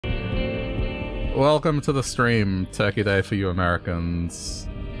Welcome to the stream, Turkey Day for you Americans.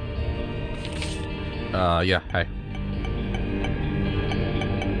 Yeah, hey.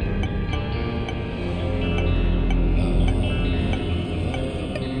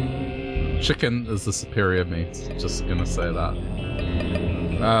 Chicken is the superior meat, just gonna say that.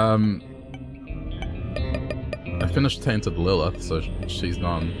 I finished Tainted Lilith, so she's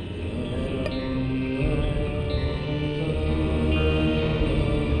gone.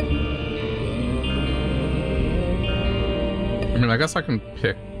 I mean, I guess I can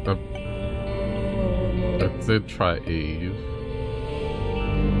pick a... I did try Eve.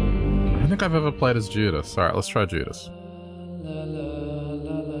 I don't think I've ever played as Judas. Alright, let's try Judas.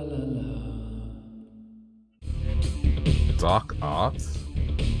 Dark art?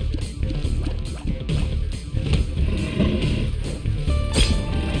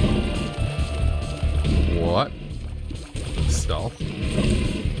 What? Stealth?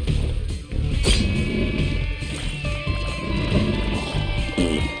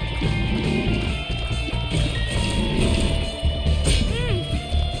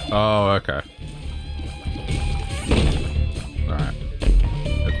 Oh, okay. Alright.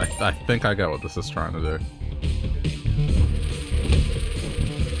 I think I get what this is trying to do.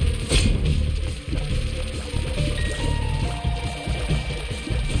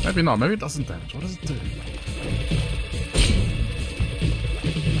 Maybe not. Maybe it doesn't damage. What does it do?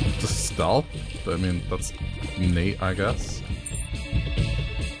 Just stealth? I mean, that's neat, I guess.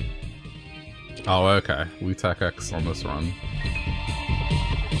 Oh, okay. We tech X on this run.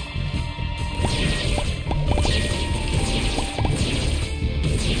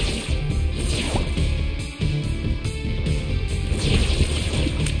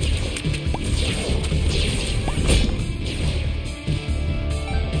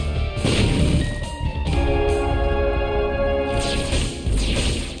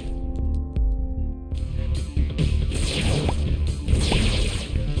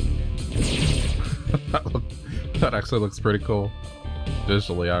 That actually looks pretty cool.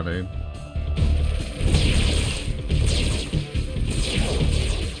 Visually, I mean.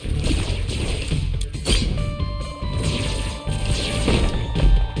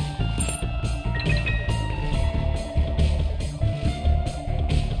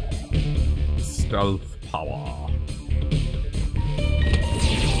 Stealth power.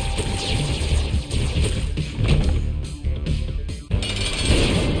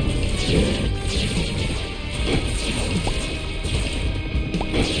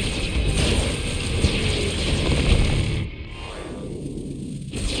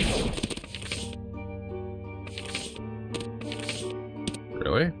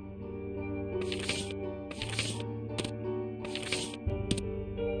 Really?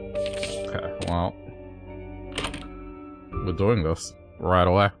 Okay, well, we're doing this right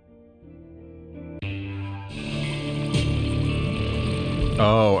away.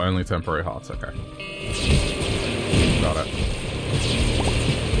 Oh, only temporary hearts, okay. Got it.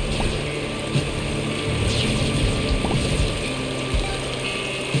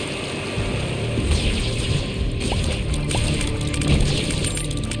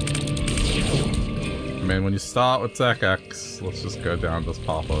 I mean, when you start with Tech X, let's just go down this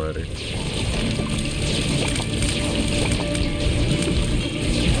path already.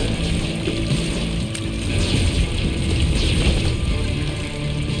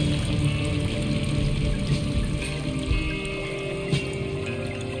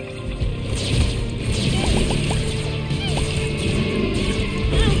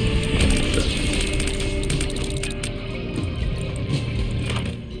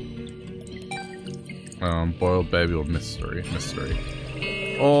 Boiled baby or mystery? Mystery.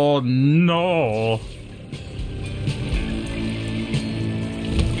 Oh no!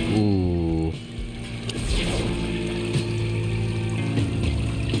 Ooh.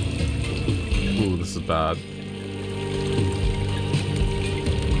 Ooh, this is bad.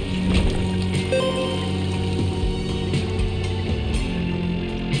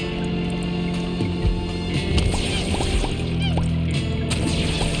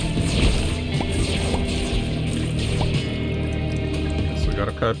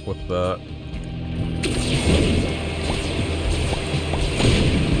 Gotta cope with that.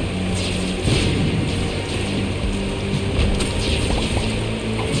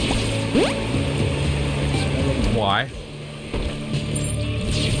 Why?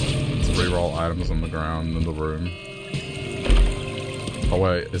 Let's reroll items on the ground in the room. Oh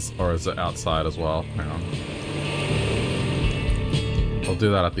wait, is it outside as well? Hang on. I'll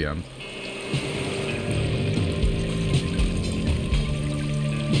do that at the end.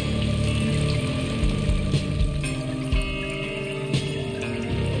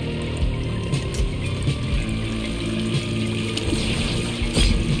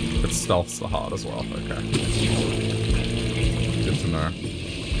 stealth's the hard as well. Okay. Good to know.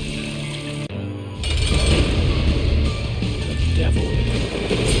 The devil.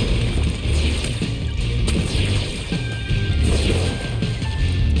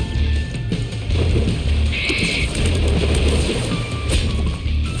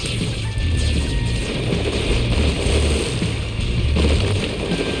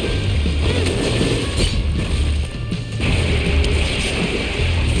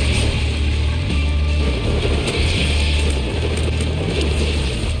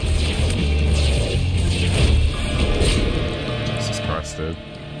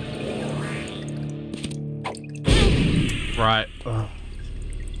 Right. Ugh.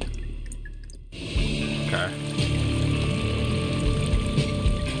 Okay.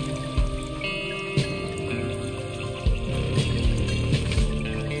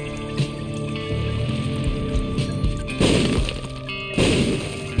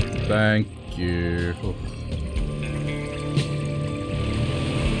 Thank you. Oof.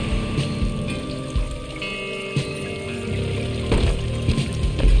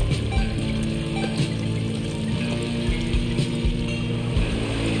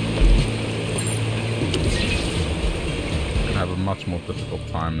 Much more difficult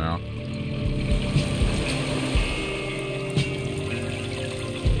time now.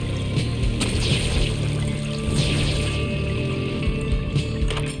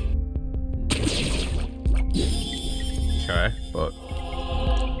 Okay, but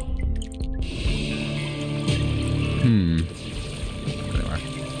anyway.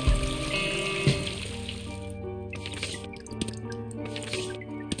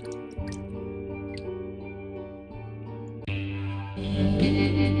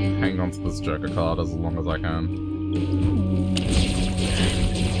 Hang on to this Joker card as long as I can.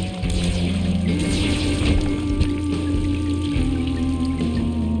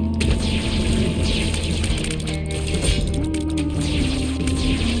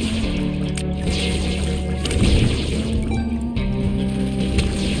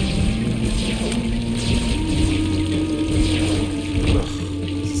 Ugh,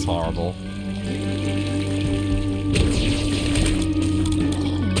 this is horrible.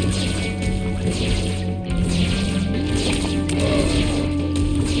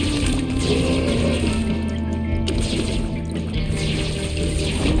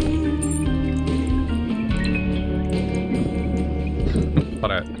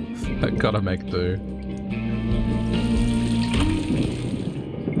 But I gotta make do.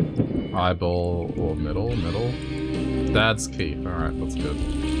 Eyeball or middle? Middle? That's key. Alright, that's good.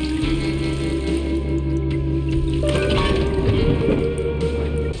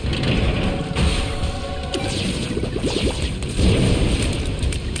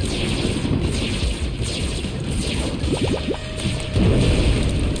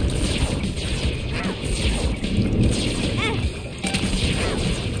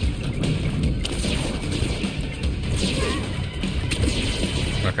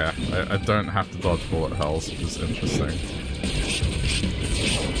 Okay, I don't have to dodge bullet hells, which is interesting.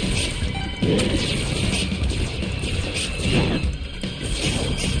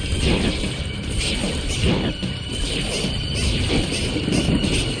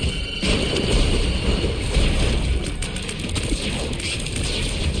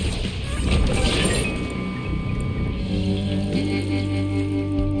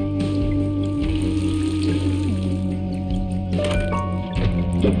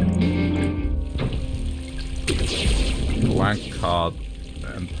 Blank card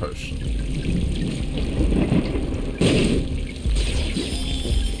and potion.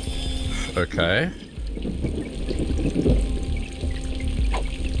 Okay.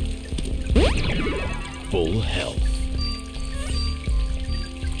 Full health.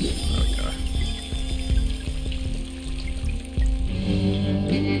 Okay.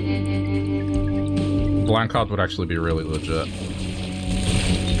 Blank card would actually be really legit.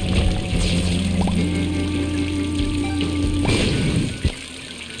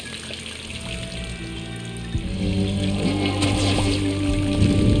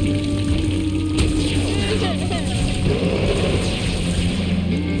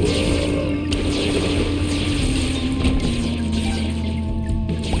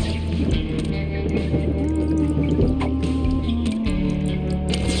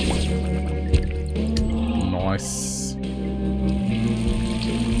 Nice.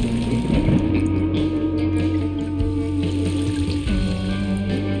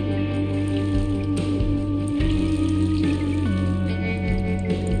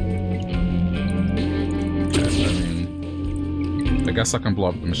 I guess I can blow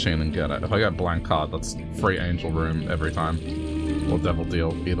up the machine and get it. If I get blank card, that's free angel room every time. Or devil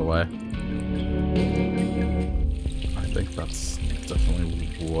deal, either way. I think that's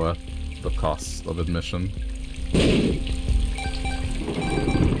definitely worth the cost of admission.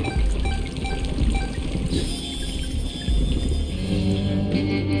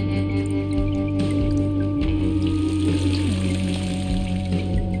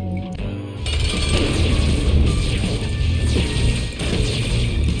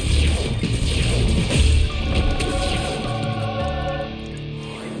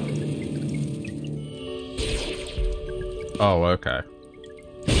 Oh, okay.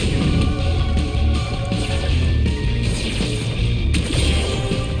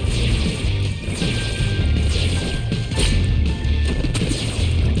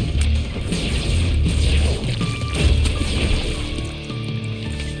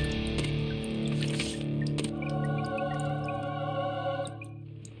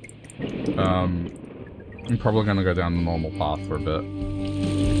 I'm probably gonna go down the normal path for a bit.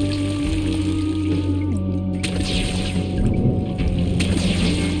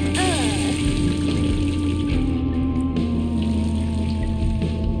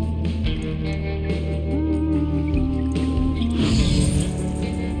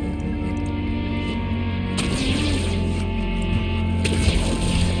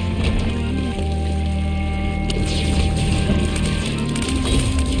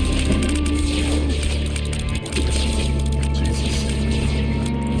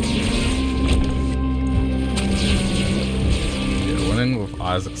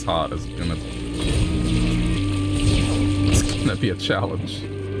 Isaac's heart is gonna... It's gonna be a challenge.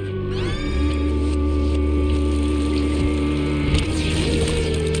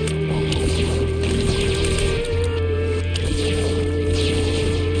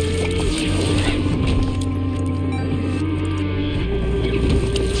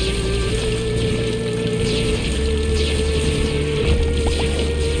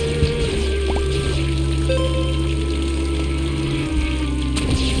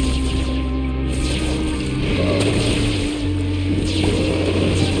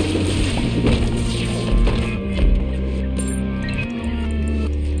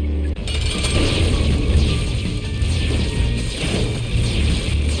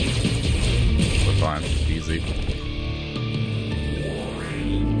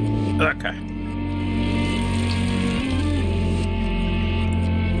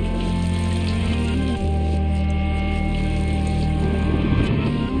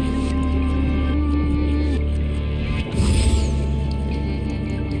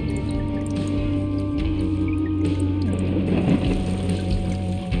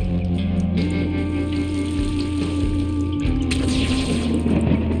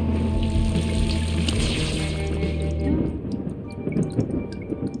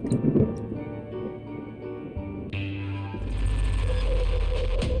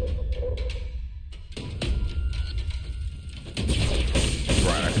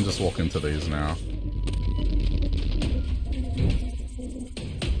 Into these now.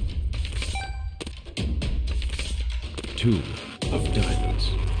 Two of diamonds.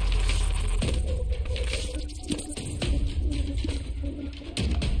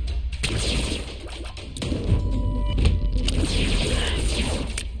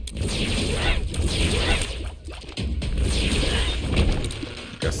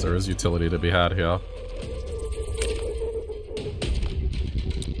 Guess there is utility to be had here.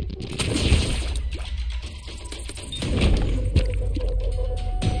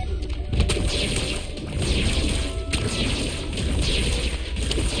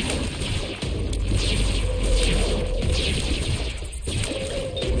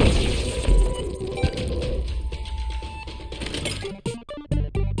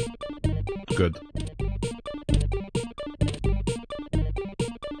 Good.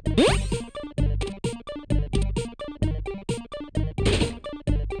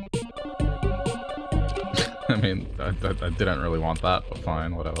 I mean, I didn't really want that, but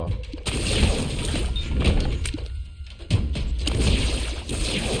fine, whatever.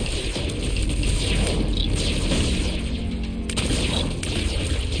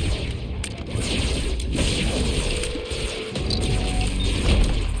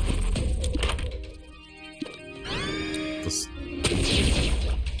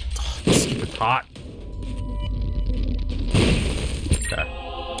 Hot. Okay.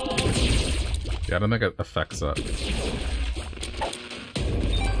 Yeah, I don't think it affects it.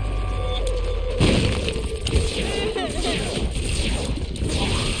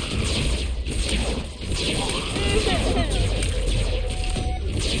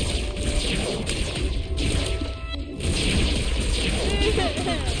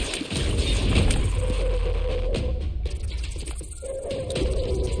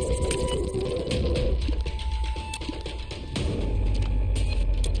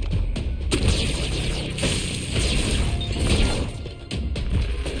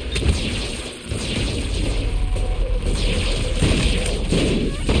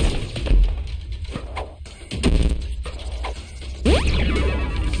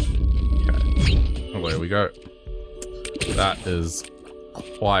 That is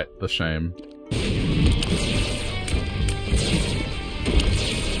quite the shame.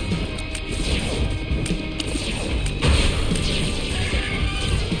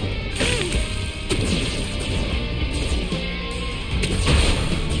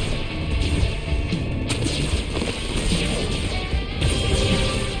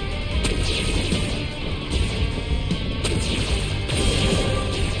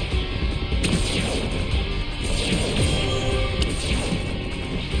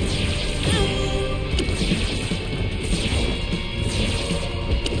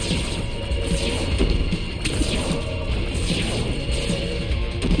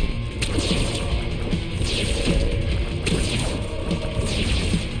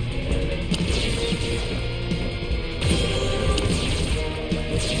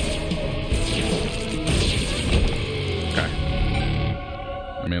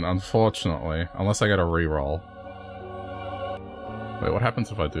 Unfortunately, unless I get a reroll. Wait, what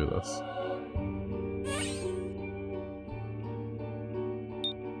happens if I do this?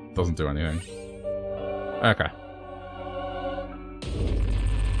 Doesn't do anything. Okay.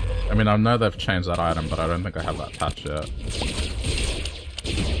 I mean, I know they've changed that item, but I don't think I have that patch yet.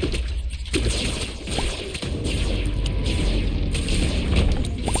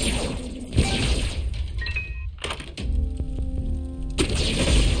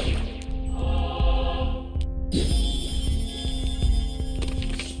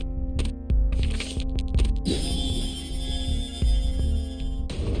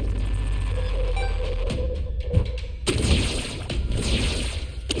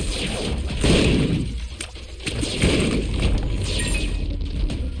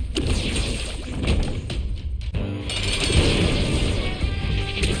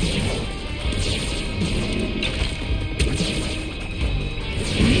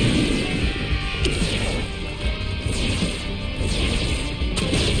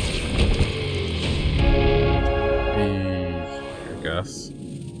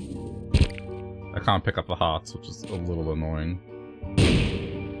 Can't pick up the hearts, which is a little annoying.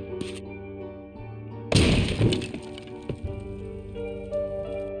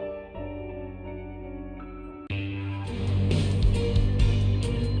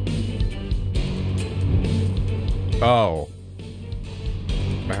 Oh.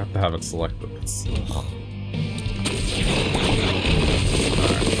 I have to have it selected.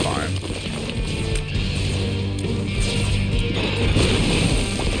 Alright, fine.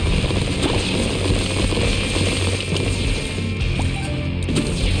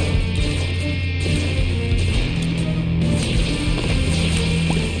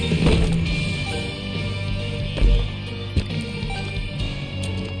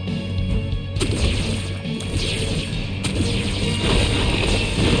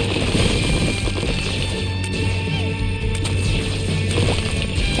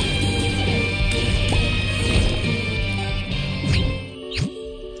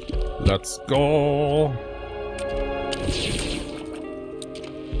 Let's go.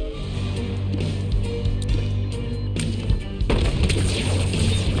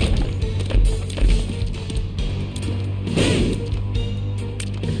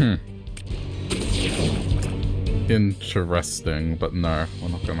 Interesting, but no, we're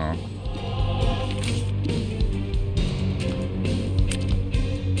not gonna.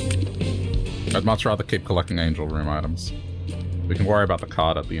 I'd much rather keep collecting Angel Room items. We can worry about the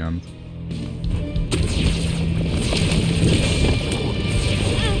card at the end.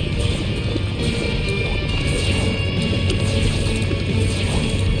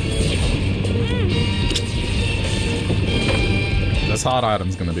 This hard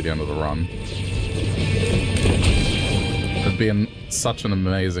item's gonna be the end of the run. It'd be in such an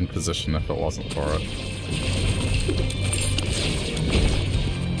amazing position if it wasn't for it.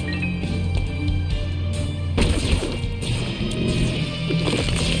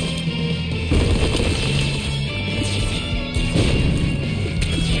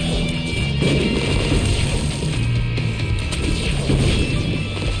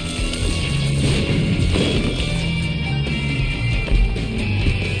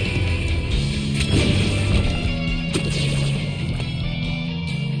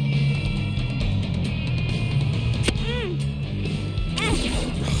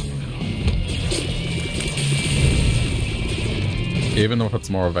 Even if it's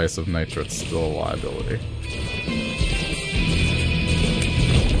more evasive nature, it's still a liability.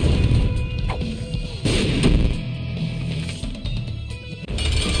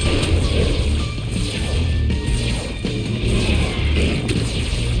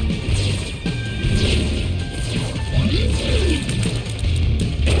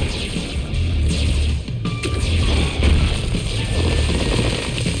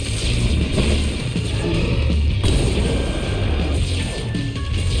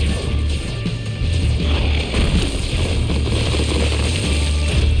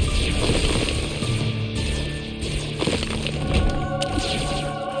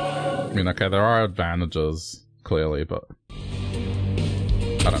 I mean, okay, there are advantages, clearly, but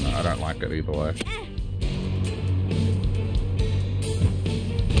I don't know, I don't like it either way.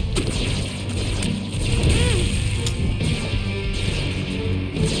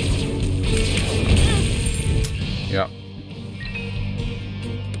 Yep.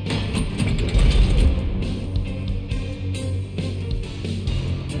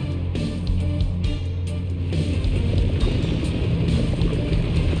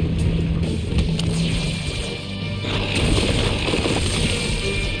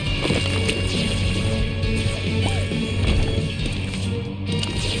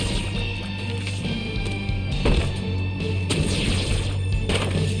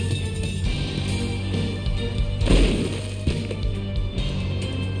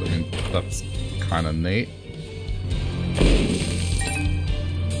 That's kind of neat.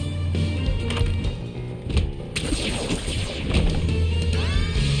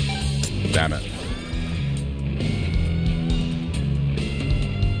 Damn it.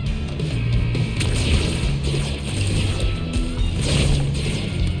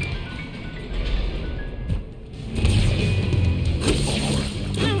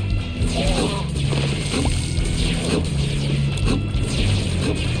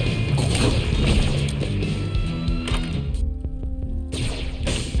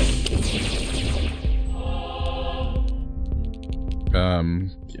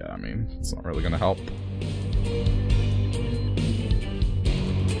 Yeah, I mean, it's not really gonna help.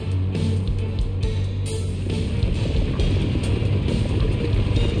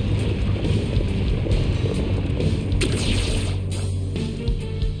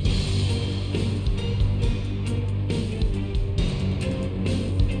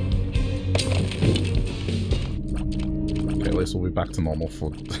 Okay, at least we'll be back to normal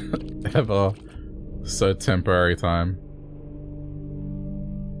for ever so temporary time.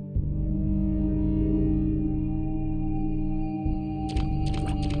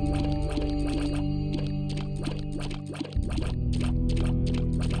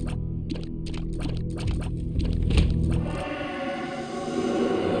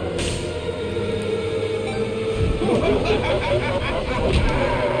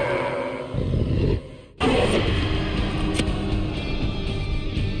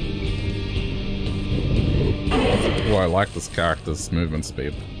 I like this character's movement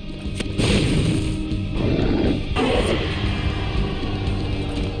speed.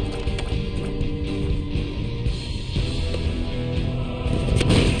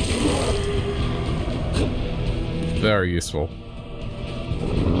 Very useful.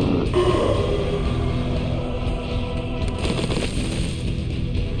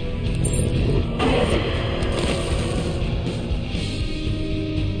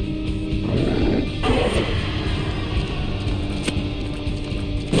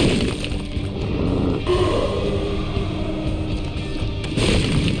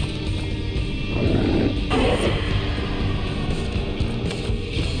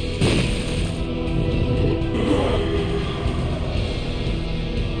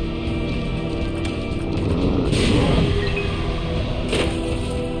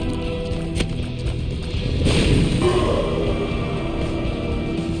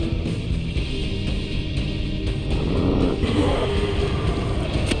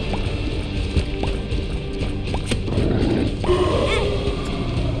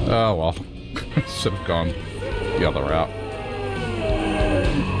 Oh well, should have gone the other route.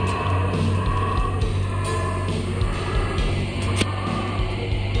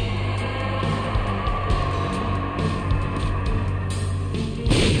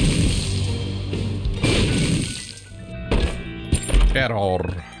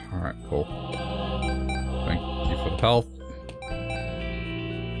 Error. Alright, cool. Thank you for the health.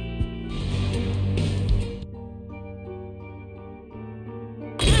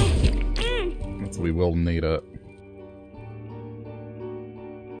 We will need it.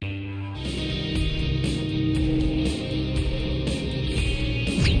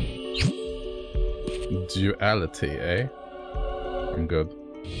 Duality, eh? I'm good.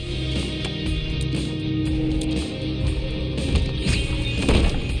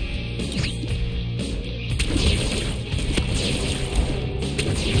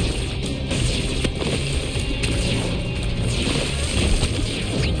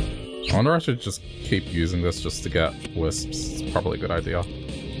 I wonder if I should just keep using this just to get wisps. It's probably a good idea.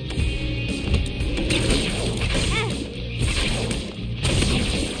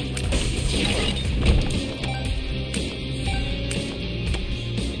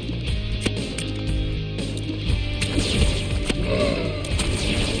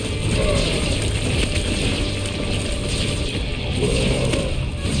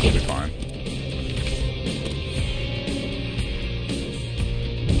 We'll be fine.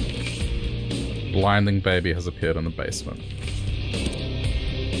 blinding baby has appeared in the basement.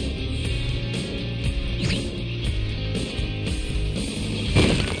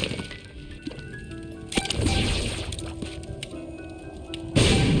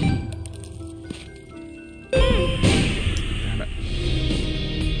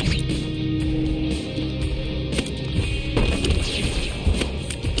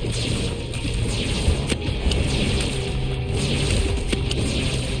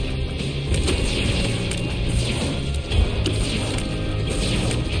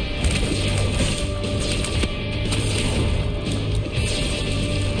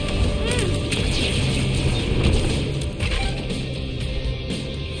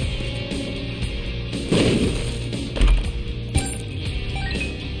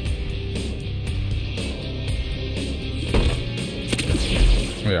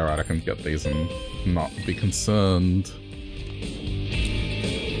 Yeah, right, I can get these and not be concerned.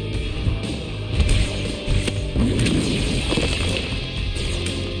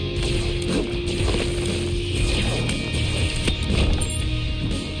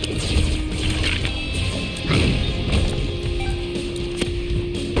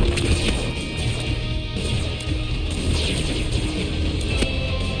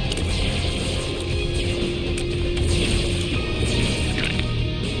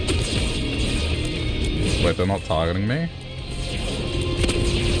 Wait, they're not targeting me?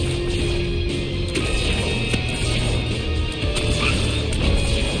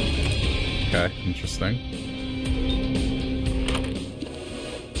 Okay, interesting.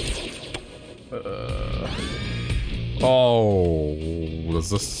 Oh, does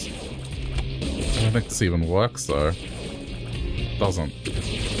this... I don't think this even works, though. It doesn't.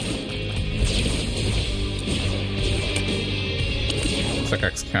 Tech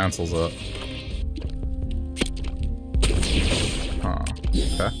X cancels it. Huh,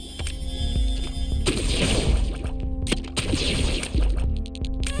 okay.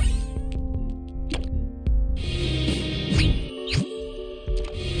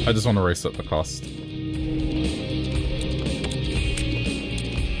 I just want to reset the cost.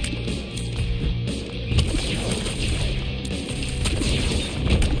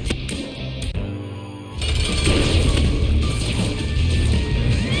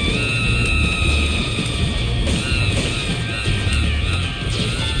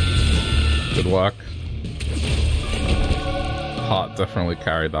 Good luck. Heart definitely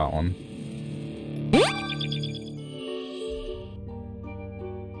carried that one.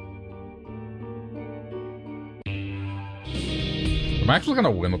 I'm actually gonna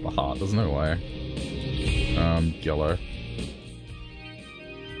win with the heart, there's no way. Yellow.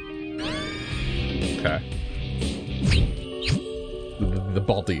 Okay. The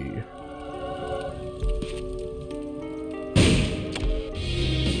body.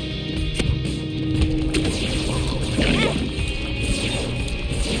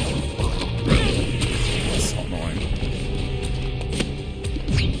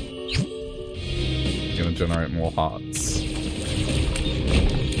 Generate more hearts.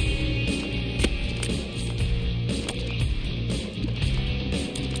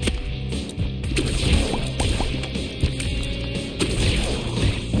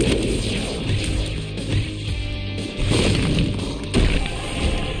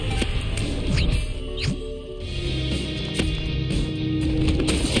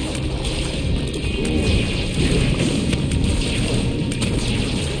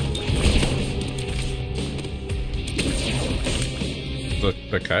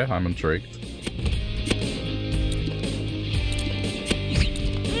 Okay, I'm intrigued.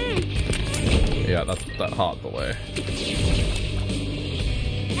 Yeah, that heart the way.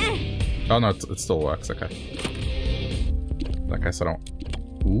 Oh no, it still works, okay. Okay, so I don't...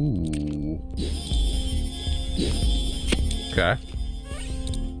 Ooh. Okay.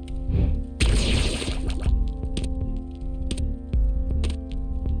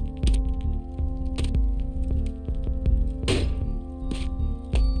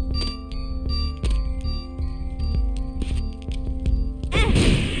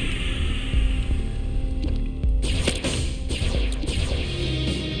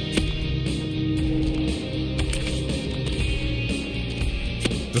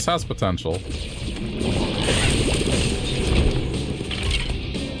 This has potential.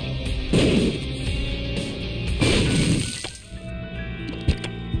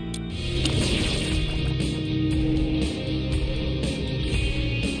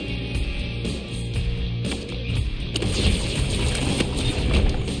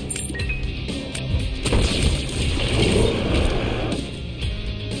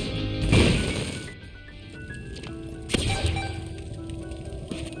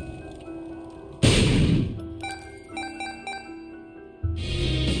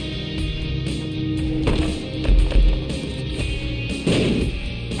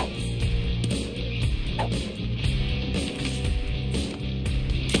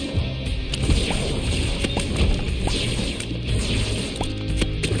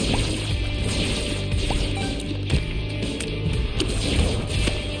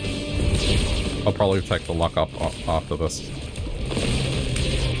 I'll probably take the luck up after this.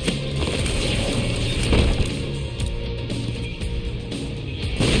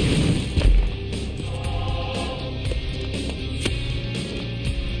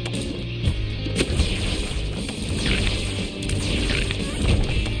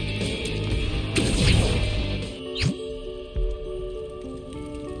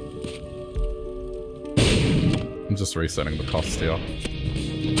 I'm just resetting the cost here.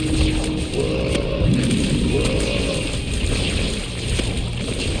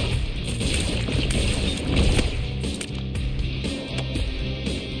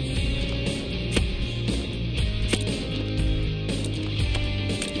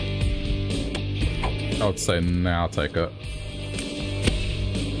 I would say now take it.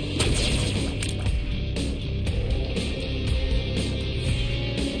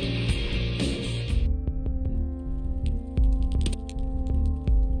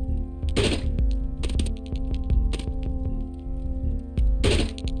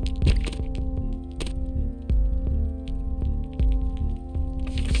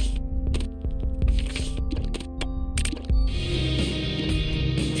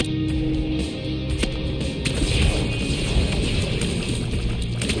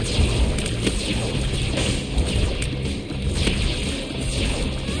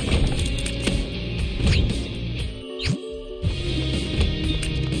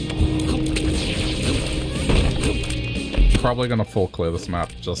 Probably gonna full clear this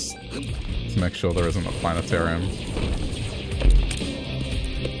map just to make sure there isn't a planetarium.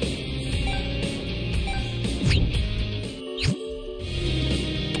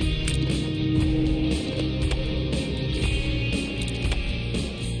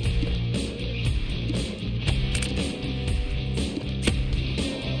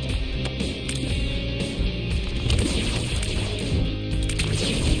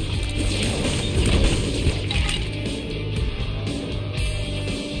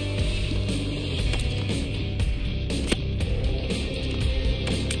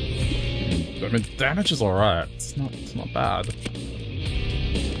 I mean, damage is alright. It's not bad.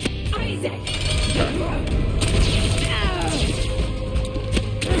 Isaac.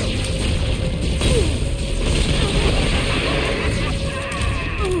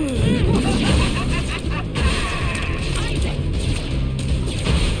 Okay.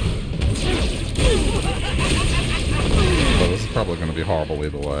 So this is probably going to be horrible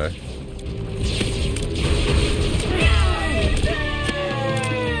either way.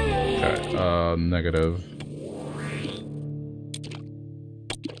 Negative.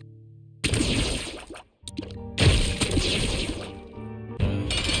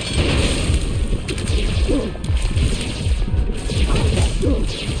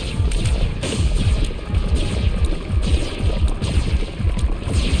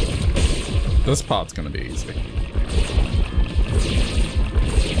 This part's gonna be easy.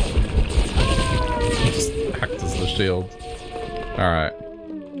 Just act as the shield. Alright.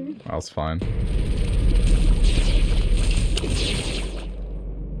 That was fine.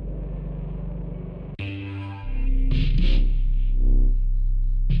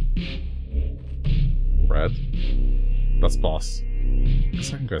 Red? That's boss. I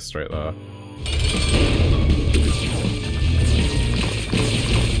guess I can go straight there.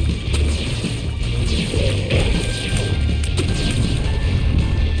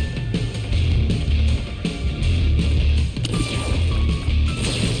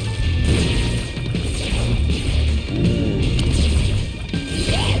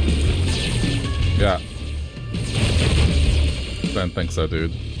 Yeah. Don't think so,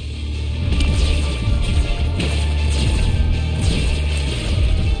 dude.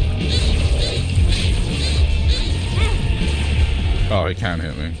 Oh, he can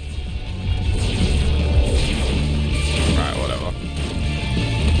hit me. Alright, whatever.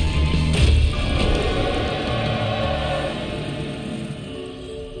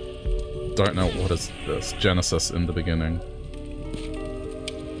 Don't know what is this. Genesis in the beginning.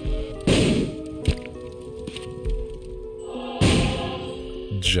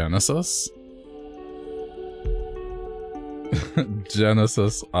 Genesis?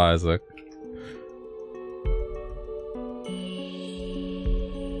 Genesis Isaac.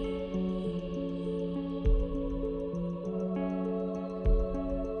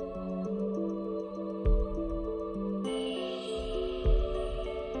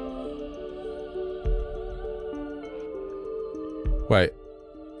 Wait.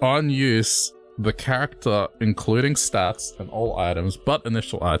 On use, the character, including stats and all items but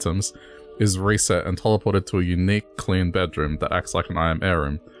initial items, is reset and teleported to a unique, clean bedroom that acts like an I am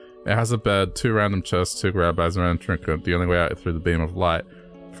heirloom. It has a bed, 2 random chests, 2 grab bags, and a random trinket. The only way out is through the beam of light.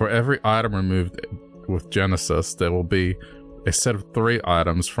 For every item removed with Genesis, there will be a set of 3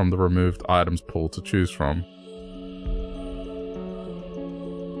 items from the removed items pool to choose from.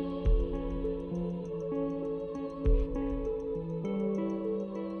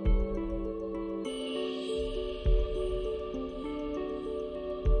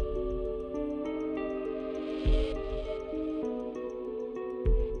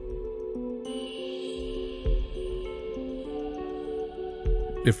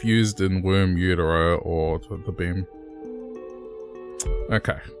 If used in womb, utero, or the beam.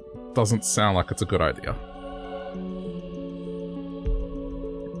 Okay. Doesn't sound like it's a good idea.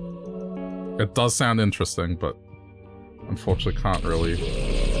 It does sound interesting, but unfortunately can't really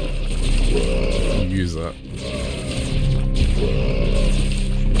use it.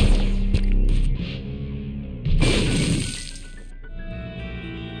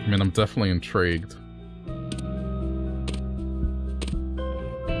 I mean, I'm definitely intrigued.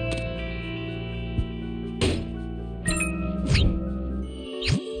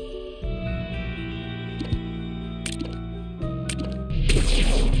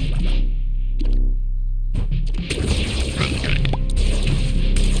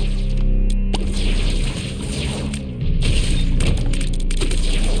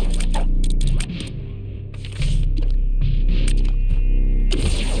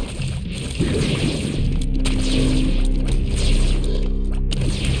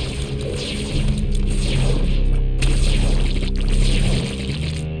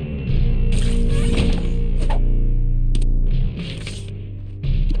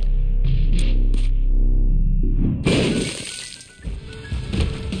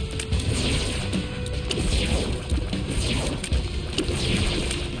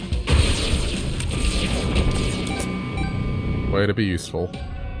 Way to be useful.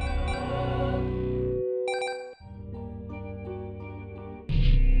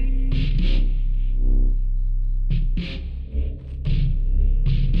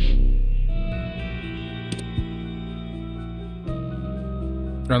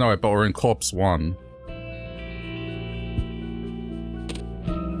 Oh no, but we're in Corpse 1.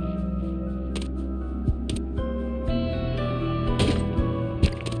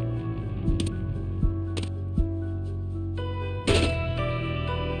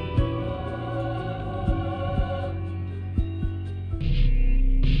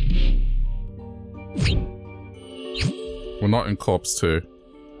 We're not in Corpse 2.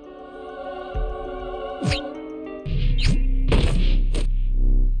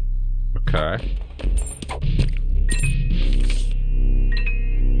 Okay.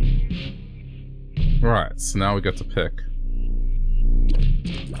 Right, so now we get to pick.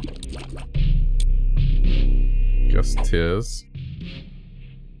 Guess tears.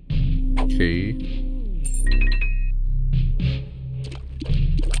 Key.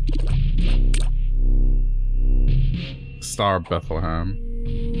 Star of Bethlehem.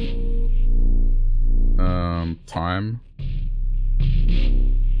 Time.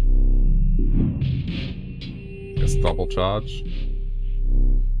 Guess double charge.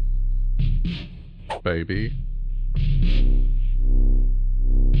 Baby.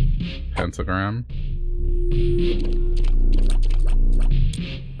 Pentagram.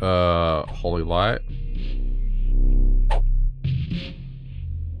 Holy Light.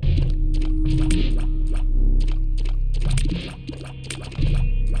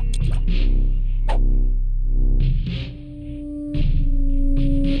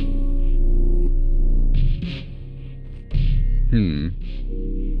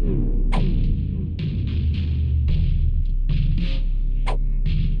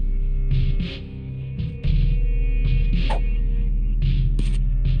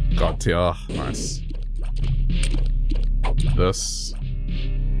 Yeah, nice. This.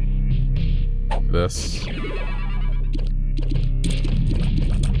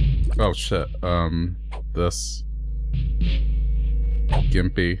 Oh shit, this.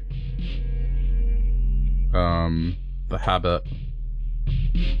 Gimpy. The Habit.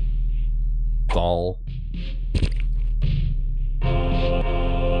 Doll.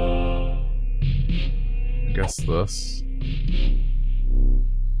 I guess this.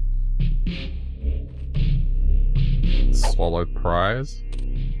 Swallowed Prize.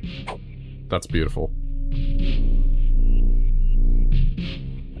 That's beautiful.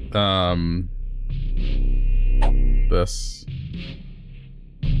 This.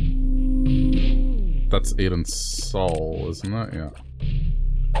 That's Eden's soul, isn't it? Yeah.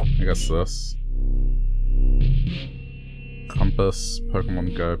 I guess this. Compass,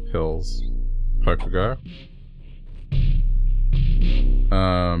 Pokemon Go, pills. Pokégo.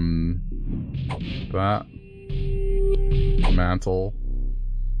 That. Mantle.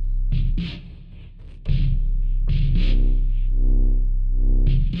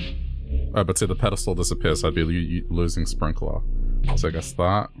 Oh, but see, the pedestal disappears, so I'd be losing Sprinkler. So I guess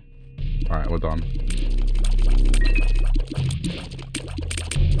that. Alright, we're done.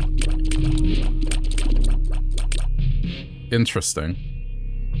 Interesting.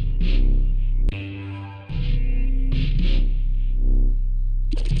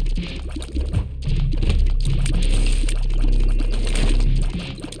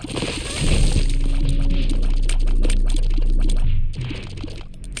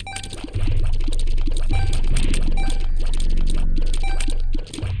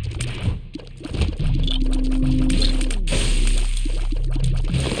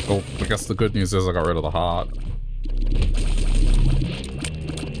 Well, I guess the good news is I got rid of the heart.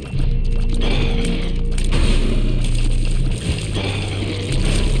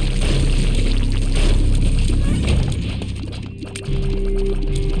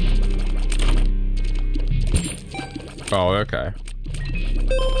 Oh, okay.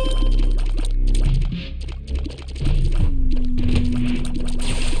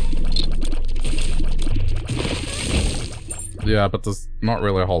 Yeah, but there's not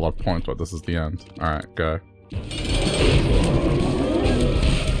really a whole lot of point, but this is the end. Alright, go.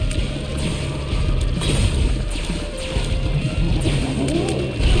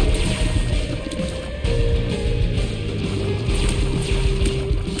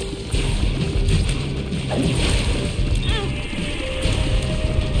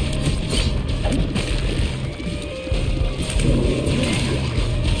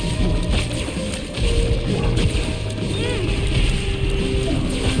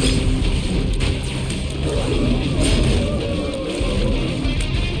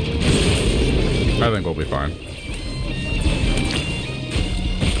 I think we'll be fine.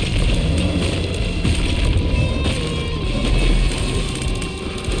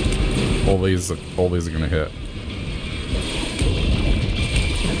 All these are gonna hit.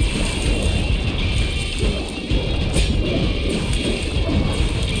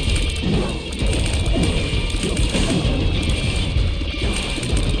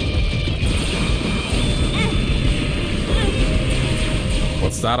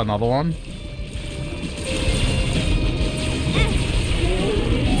 What's that? Another one?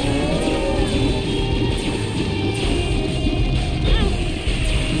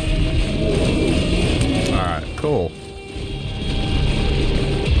 Cool.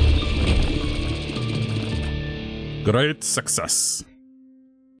 Great success.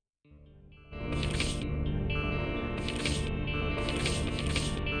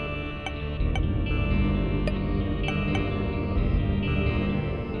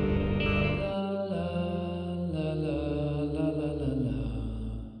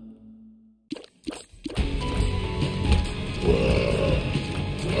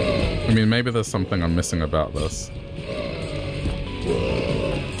 I mean, maybe there's something I'm missing about this.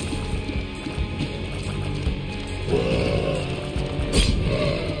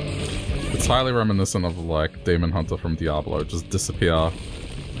 It's highly reminiscent of, like, Demon Hunter from Diablo. Just disappear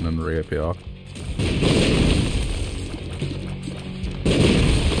and then reappear.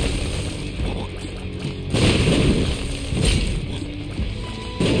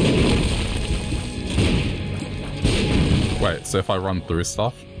 Wait, so if I run through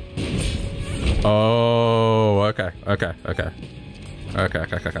stuff? Oh, okay. I get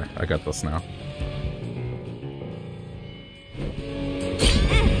this now.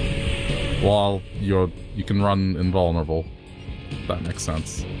 While you can run invulnerable. That makes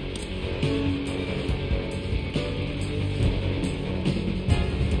sense.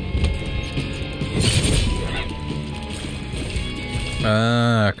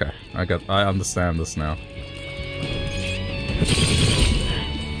 Okay. I understand this now.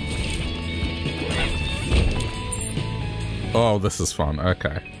 Oh, this is fun.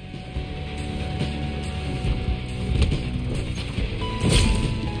 Okay.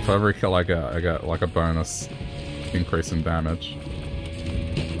 For every kill I get like a bonus increase in damage.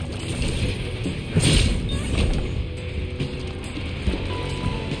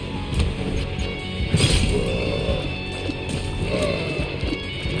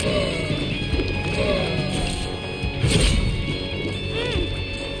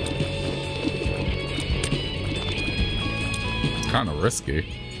 Kind of risky.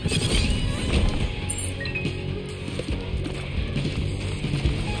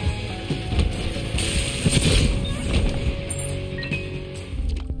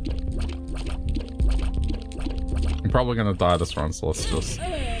 I'm probably gonna die this run, so let's just...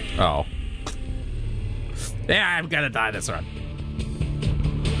 Oh. Yeah, I'm gonna die this run.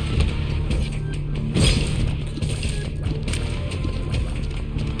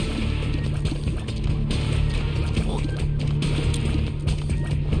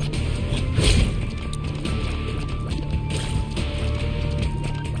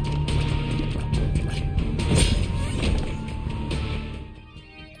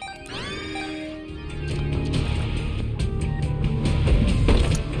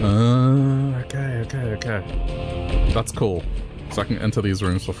 That's cool. So I can enter these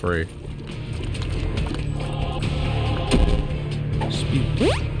rooms for free.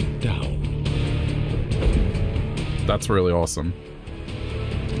 Speed down. That's really awesome.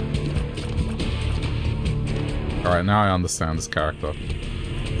 Alright, now I understand this character.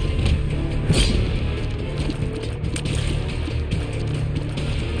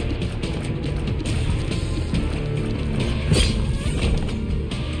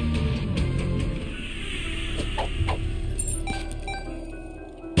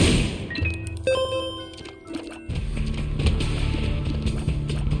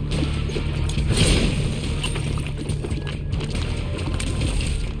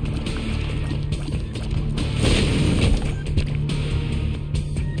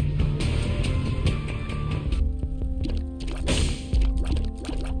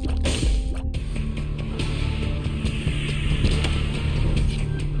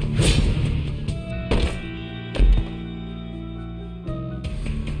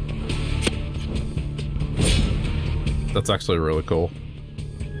 That's actually really cool.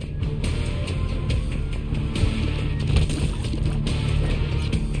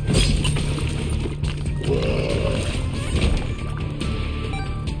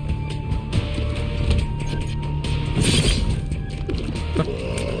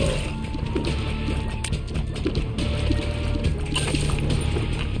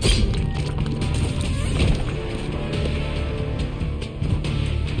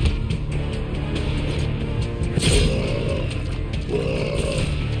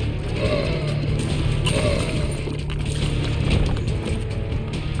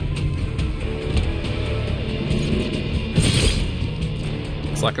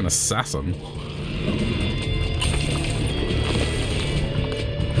 It's like an assassin.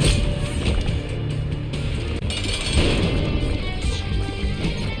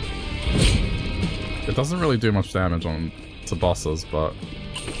 It doesn't really do much damage on to bosses, but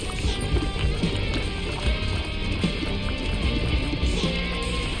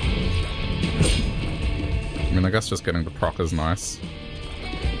I mean, I guess just getting the proc is nice.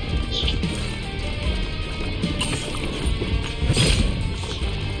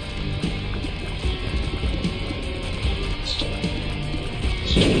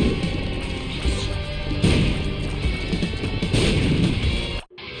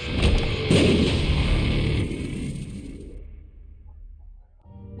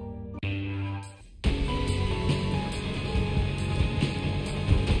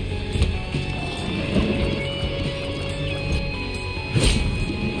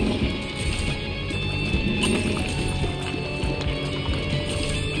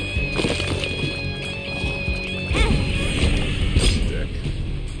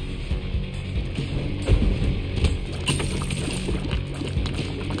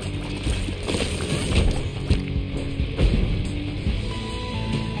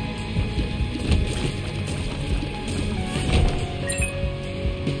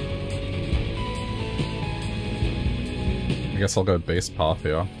 I guess I'll go base path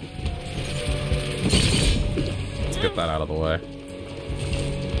here. Let's get that out of the way.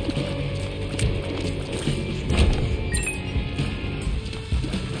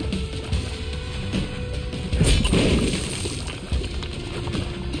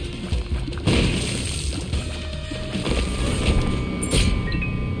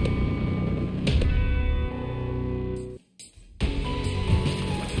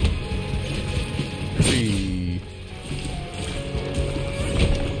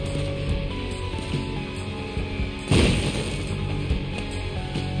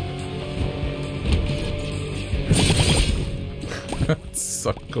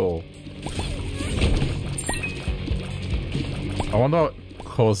 So cool. I wonder what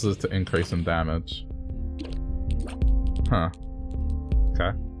causes to increase in damage. Huh.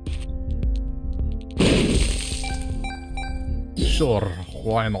 Okay. Sure,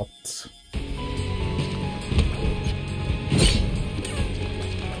 why not?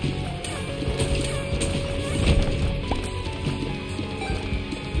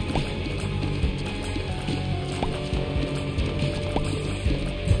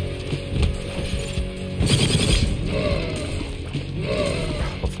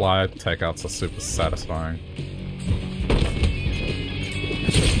 Fly takeouts are super satisfying.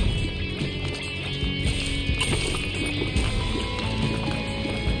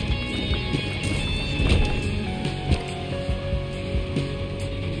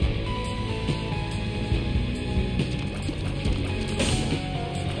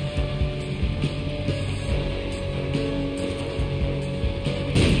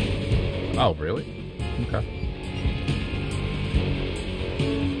 Oh, really? Okay.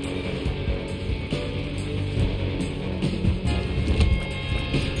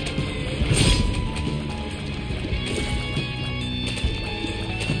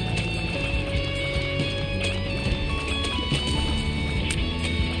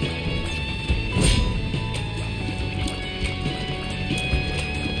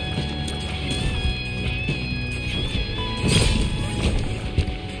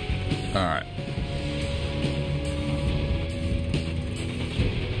 Alright.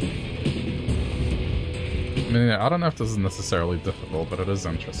 I mean, I don't know if this is necessarily difficult, but it is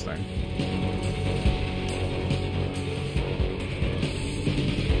interesting.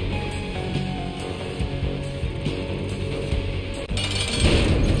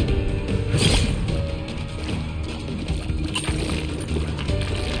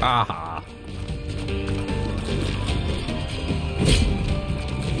 Aha!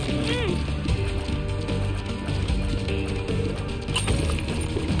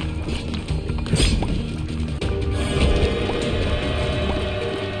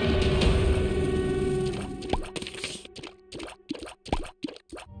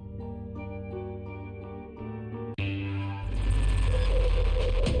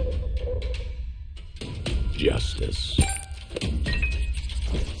 Justice.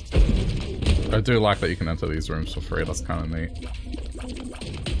 I do like that you can enter these rooms for free, that's kind of neat.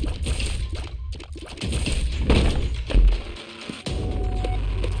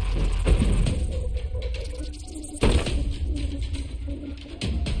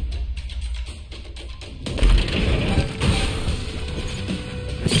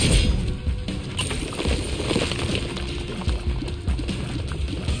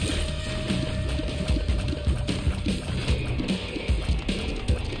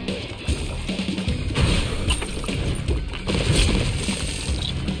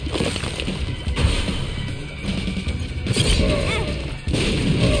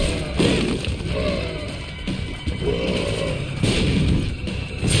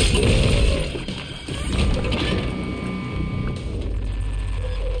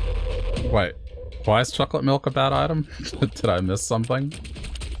 Wait, why is chocolate milk a bad item? Did I miss something?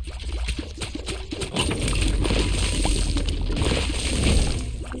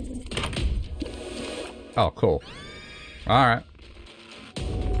 Oh, cool. Alright.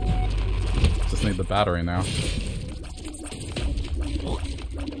 Just need the battery now.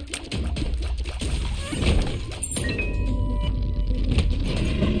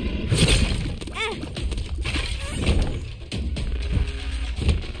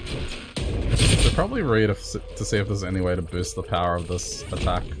 Probably read to see if there's any way to boost the power of this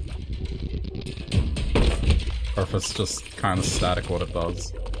attack. Or if it's just kind of static what it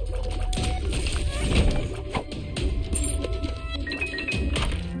does.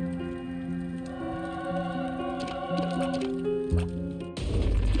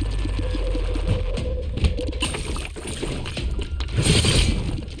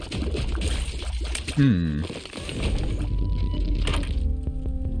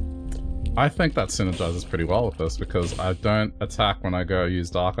 I think that synergizes pretty well with this because I don't attack when I go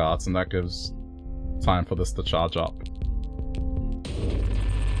use Dark Arts, and that gives time for this to charge up.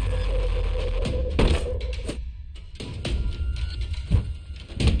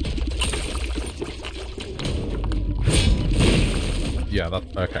 Yeah,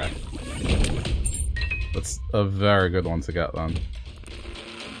 okay. That's a very good one to get then.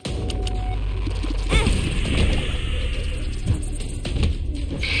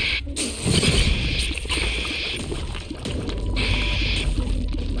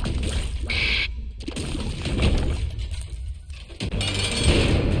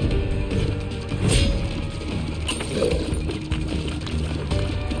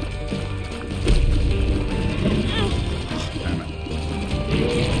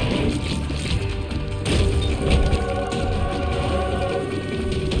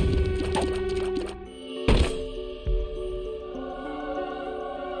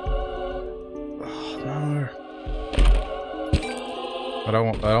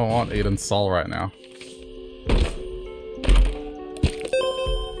 I don't want Aiden's soul right now.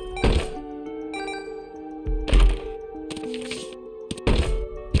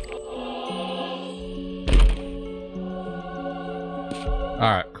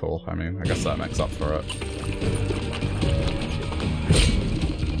 Alright, cool. I mean, I guess that makes up for it.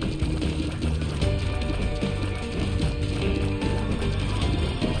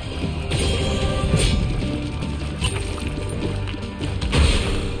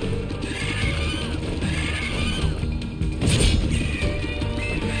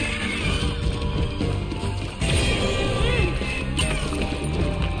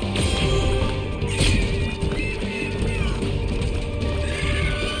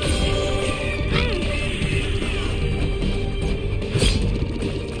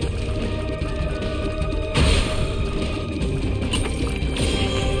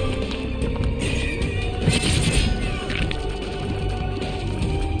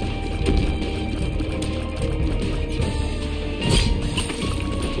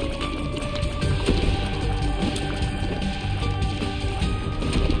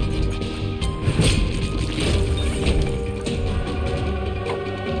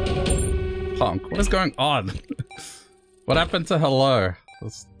 Punk. What is going on? What happened to hello?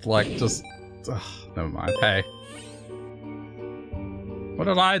 It's like just... Ugh, never mind. Hey. What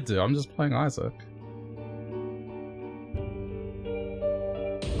did I do? I'm just playing Isaac.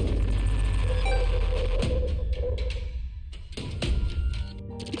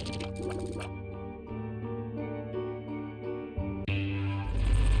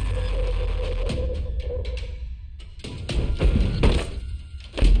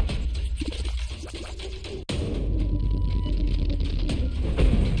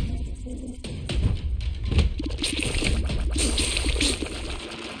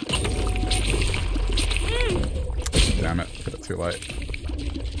 Too late.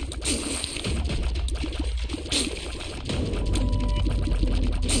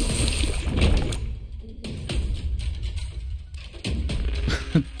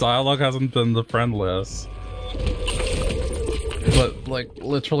 Dialogue hasn't been the friendliest. But, like,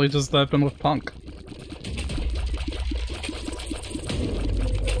 literally just open with Punk.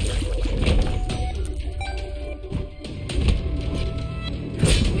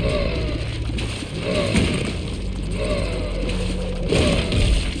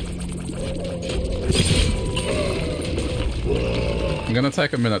 I'm gonna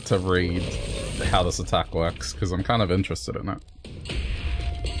take a minute to read how this attack works, because I'm kind of interested in it.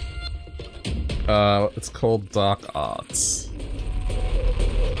 It's called Dark Arts.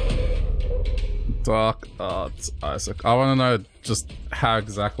 Dark Arts, Isaac. I want to know just how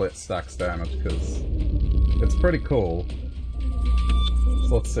exactly it stacks damage, because it's pretty cool.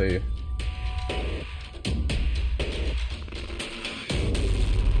 So let's see.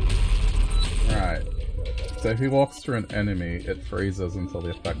 Right. So if he walks through an enemy, it freezes until the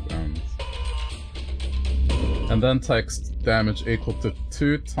effect ends. And then takes damage equal to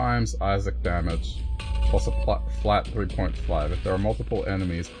 2 times Isaac damage, plus a flat 3.5. If there are multiple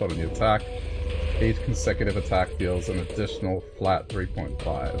enemies caught in the attack, each consecutive attack deals an additional flat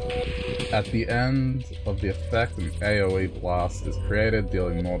 3.5. At the end of the effect, an AoE blast is created,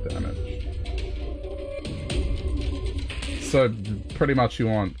 dealing more damage. So pretty much you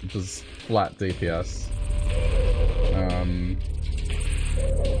want just flat DPS.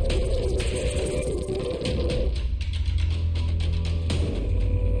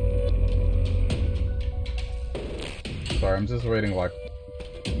 Sorry, I'm just reading like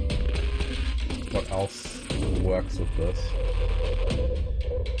what else works with this.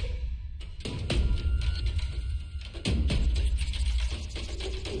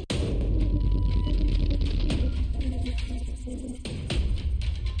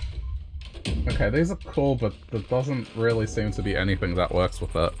 Okay, these are cool, but there doesn't really seem to be anything that works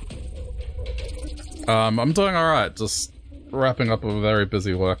with it. I'm doing alright, just wrapping up a very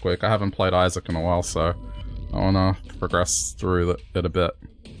busy work week. I haven't played Isaac in a while, so I wanna progress through it a bit.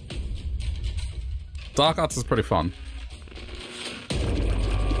 Dark Arts is pretty fun.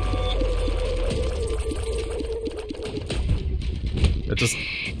 It just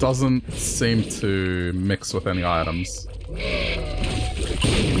doesn't seem to mix with any items.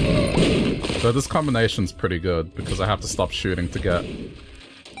 So this combination's pretty good, because I have to stop shooting to get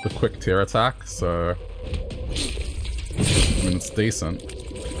the quick tier attack, so... I mean, it's decent.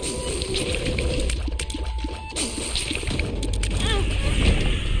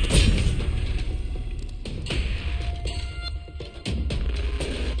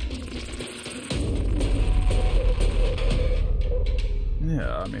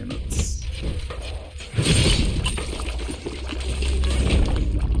 Yeah, I mean, it's...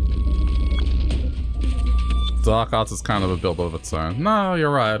 Dark Arts is kind of a build of its own. No,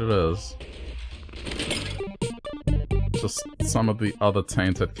 you're right, it is. Just some of the other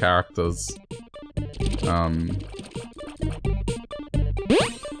tainted characters. I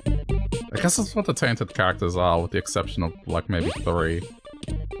guess that's what the tainted characters are, with the exception of, like, maybe 3.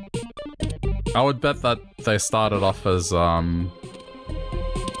 I would bet that they started off as,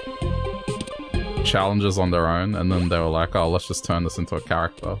 challenges on their own, and then they were like, oh, let's just turn this into a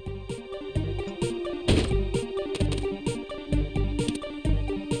character.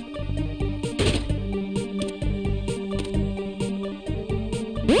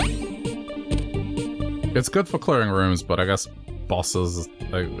 It's good for clearing rooms, but I guess bosses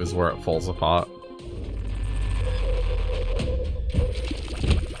is where it falls apart.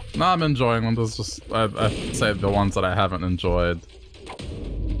 No, I'm enjoying them. There's just, I'd say the ones that I haven't enjoyed.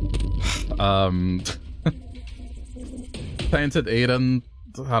 Painted Eden,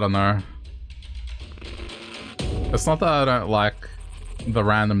 I don't know. It's not that I don't like the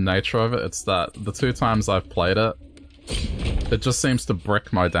random nature of it, it's that the 2 times I've played it, it just seems to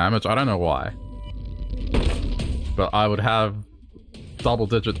brick my damage. I don't know why. But I would have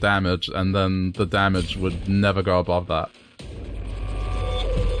double-digit damage, and then the damage would never go above that.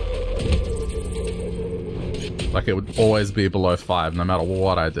 Like, it would always be below 5, no matter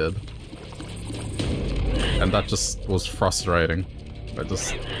what I did. And that just was frustrating. I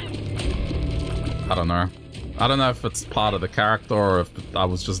don't know. I don't know if it's part of the character or if I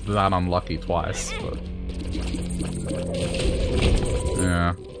was just that unlucky twice, but...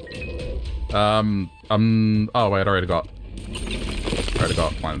 yeah. Oh wait, I already got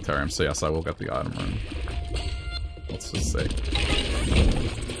Planetarium, so yes, I will get the item room. Let's just see.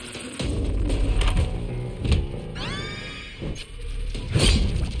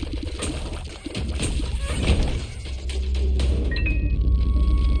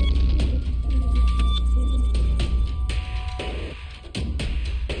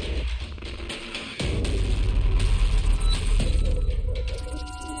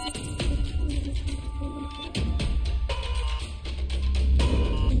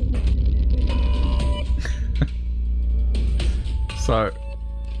 So,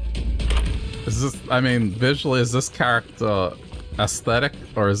 is this, I mean, visually, is this character aesthetic,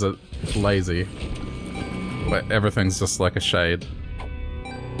 or is it lazy? Where everything's just like a shade?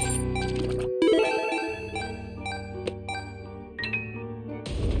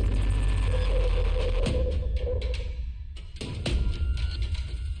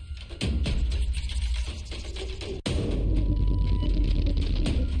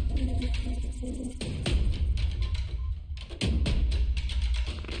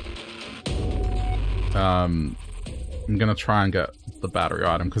 I'm gonna try and get the battery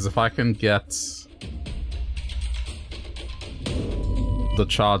item, because if I can get the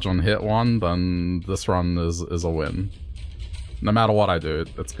charge on hit one, then this run is a win. No matter what I do,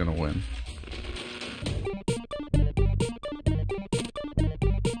 it's gonna win.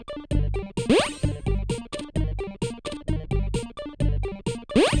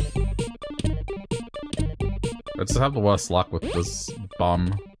 I just have the worst luck with this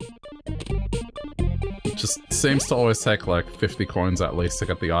bum. Just seems to always take like 50 coins at least to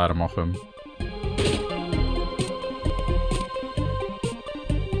get the item off him.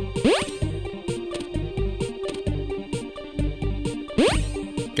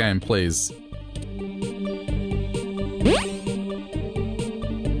 Game, please.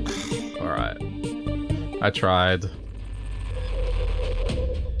 Alright. I tried.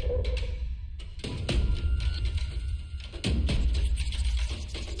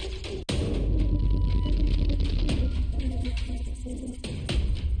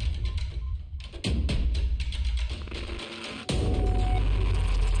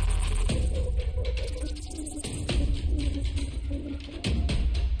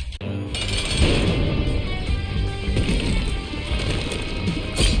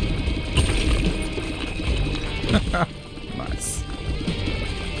 Nice.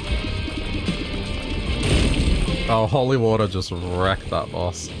 Oh, holy water just wrecked that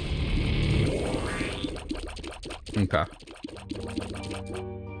boss. Okay.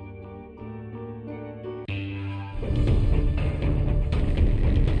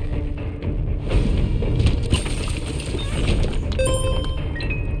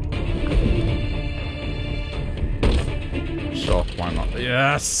 Sure, why not?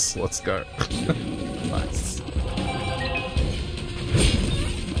 Yes! Let's go. Nice.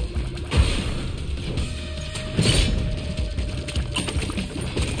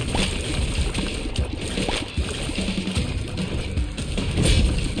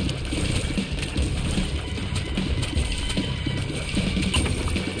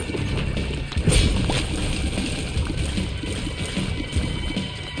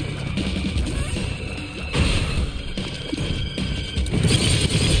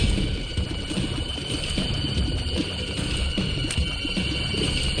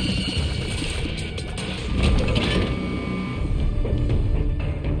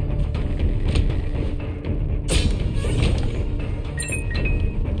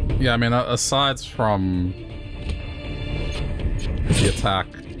 Yeah, I mean, aside from the attack,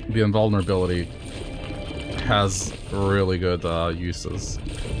 the invulnerability has really good uses.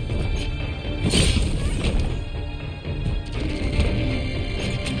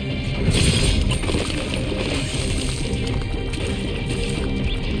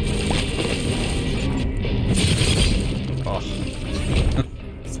 Oh,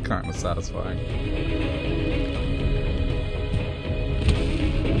 it's kind of satisfying.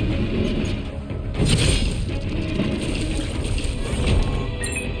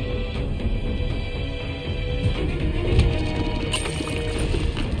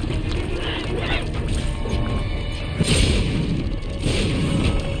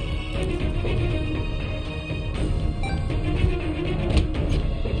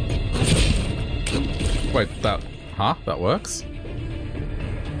 Wait, that... Huh? That works?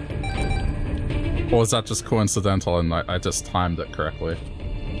 Or is that just coincidental and I just timed it correctly?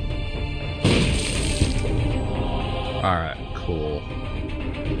 Alright, cool.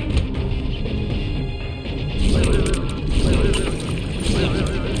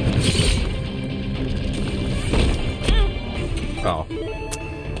 Oh.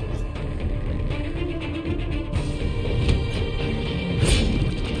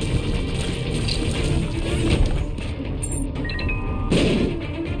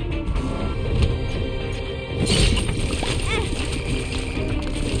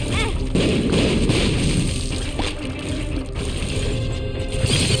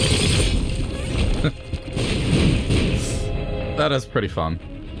 That is pretty fun.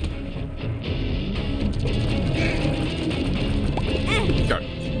 Go.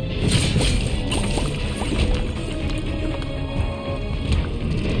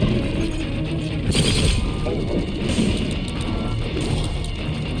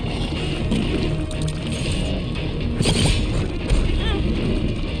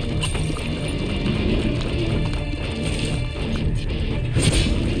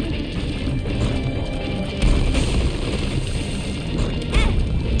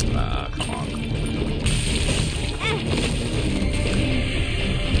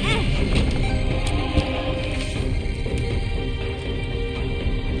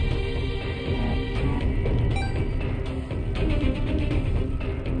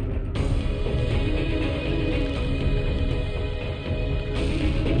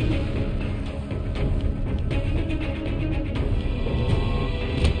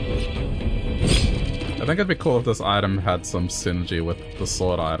 I think it'd be cool if this item had some synergy with the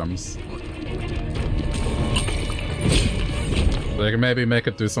sword items. They can maybe make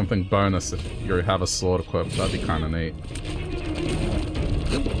it do something bonus if you have a sword equipped, that'd be kinda neat.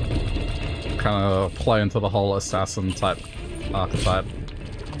 Kinda play into the whole assassin type archetype.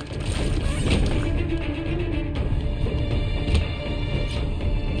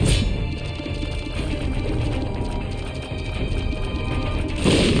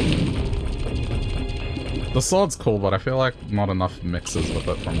 The sword's cool, but I feel like not enough mixes with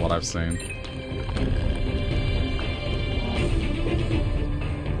it from what I've seen.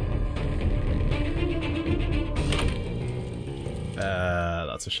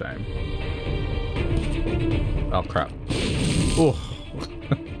 That's a shame. Oh crap. Ooh.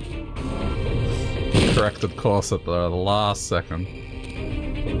 Corrected course at the last second.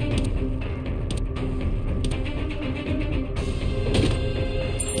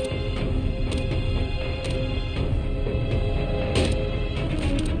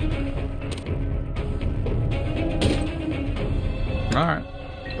 Alright,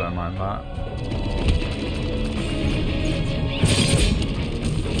 don't mind that.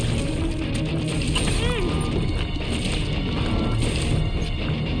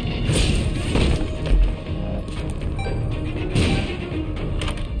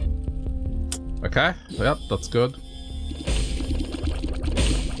 Okay, yep, that's good.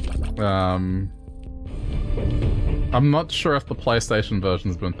 I'm not sure if the PlayStation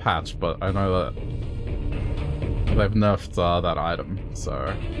version's been patched, but I know that they've nerfed that item, so...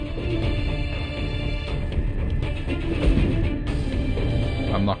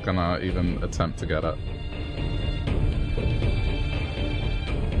 I'm not gonna even attempt to get it.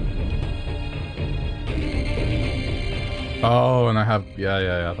 Oh, and I have...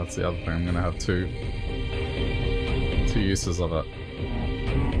 Yeah, that's the other thing. I'm gonna have two uses of it.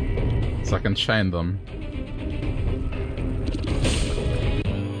 So I can chain them.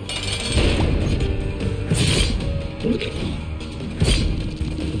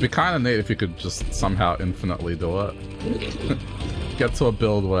 It'd be kind of neat if you could just somehow infinitely do it. Get to a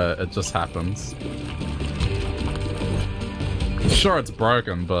build where it just happens. Sure, it's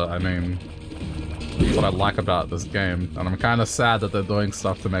broken, but I mean, that's what I like about this game, and I'm kind of sad that they're doing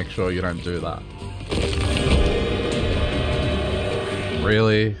stuff to make sure you don't do that.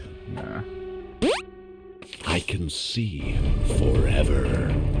 Really? Yeah. I can see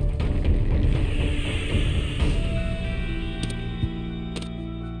forever.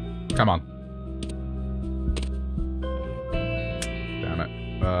 Come on. Damn it.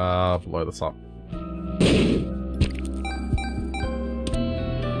 Blow this up.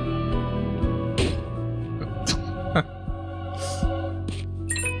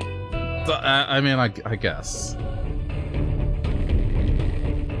 I mean, I guess.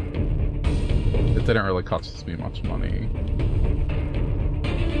 It didn't really cost me much money.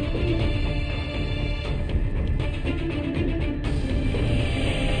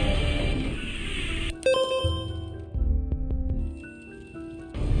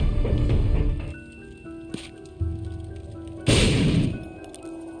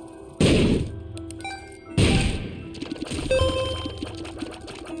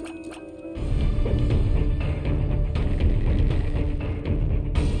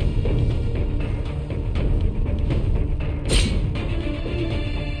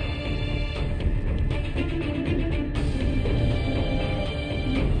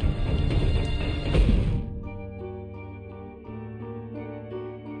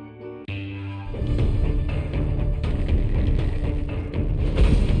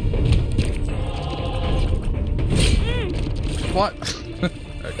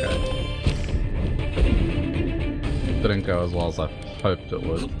 didn't go as well as I hoped it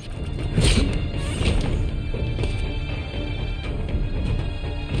would.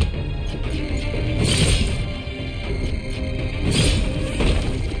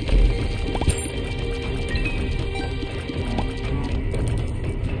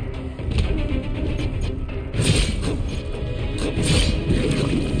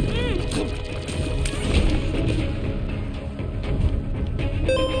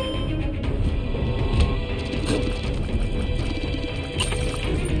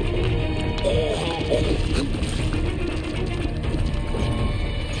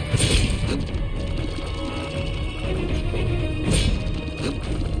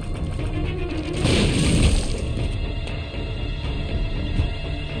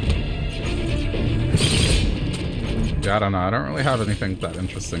 I don't know, I don't really have anything that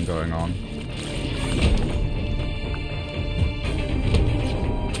interesting going on.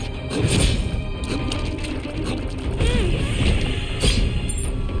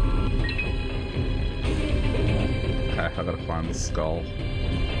 Okay, I gotta find the skull.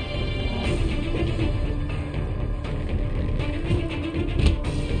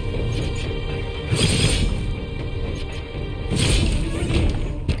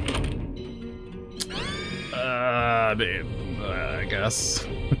 I guess.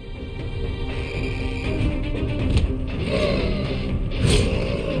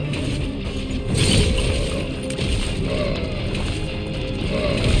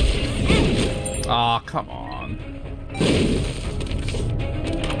 Aw, oh, come on.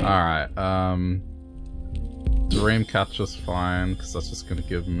 Alright, Dream Catcher's fine, because that's just gonna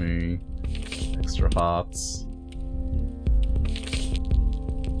give me extra hearts.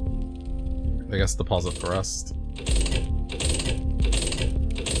 I guess deposit for rest.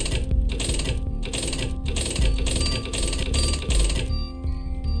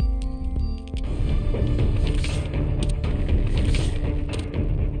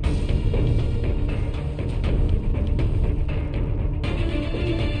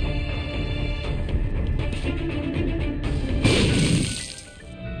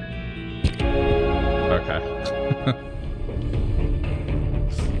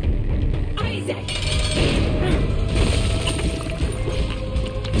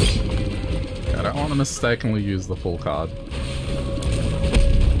 Mistakenly use the full card.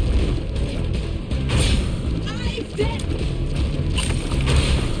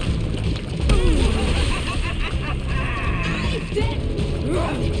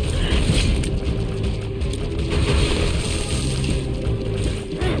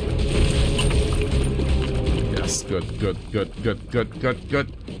 Yes, good.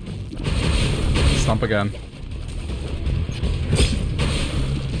 Stomp again.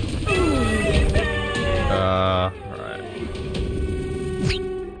 Alright.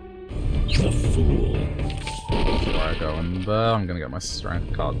 The fool. Before I go in there, I'm gonna get my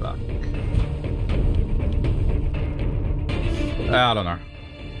strength card back. I don't know.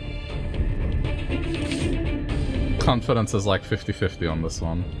 Confidence is like 50-50 on this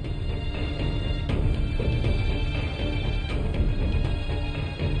one.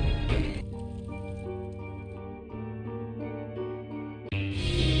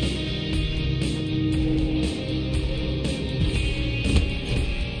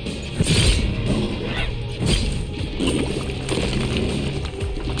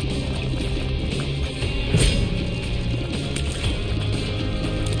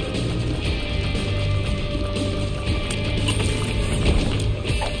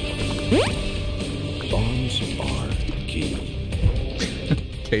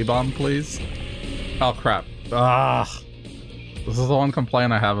 K-bomb, please? Oh crap. Ah, this is the one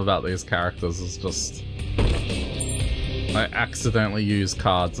complaint I have about these characters, is just I accidentally use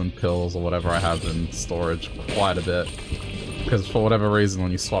cards and pills or whatever I have in storage quite a bit. Because for whatever reason,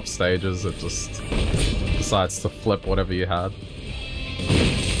 when you swap stages, it just decides to flip whatever you had.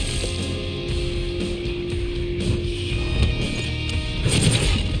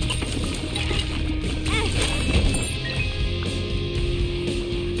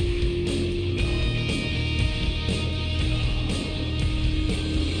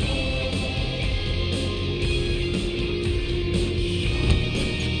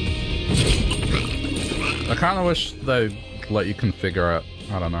 I kinda wish they'd let you configure it.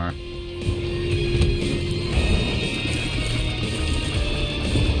 I don't know.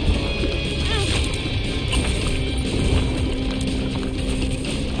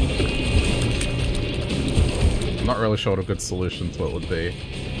 I'm not really sure what a good solution to it would be.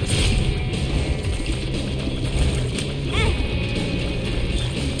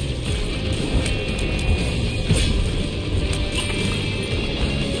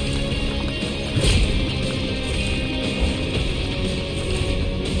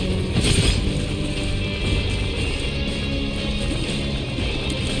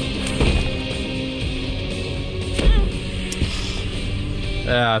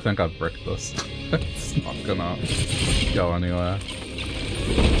 Yeah, I think I've bricked this. It's not gonna go anywhere.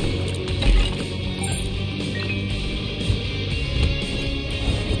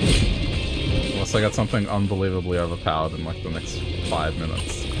 Unless I get something unbelievably overpowered in like the next 5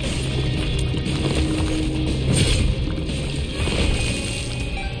 minutes.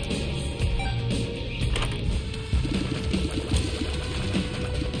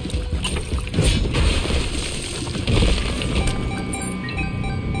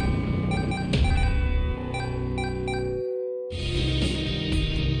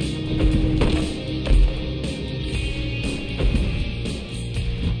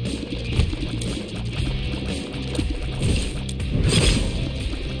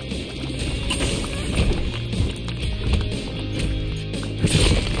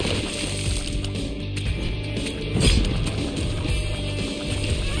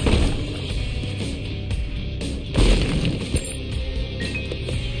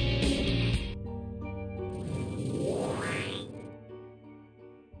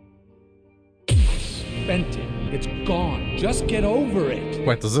 It's gone. Just get over it.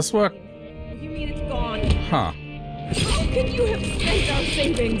 Wait, does this work? You mean it's gone? Huh. How can you have spent our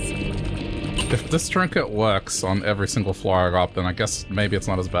savings? If this trinket works on every single floor I go up, then I guess maybe it's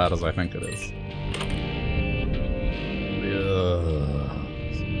not as bad as I think it is.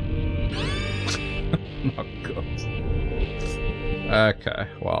 Not good. Okay,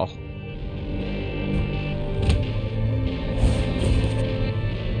 well.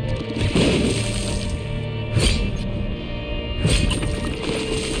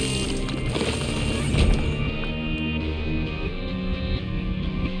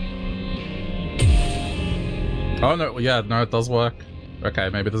 Oh no, yeah, no, it does work. Okay,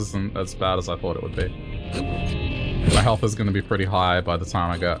 maybe this isn't as bad as I thought it would be. My health is going to be pretty high by the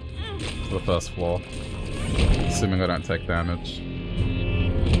time I get to the first floor. Assuming I don't take damage.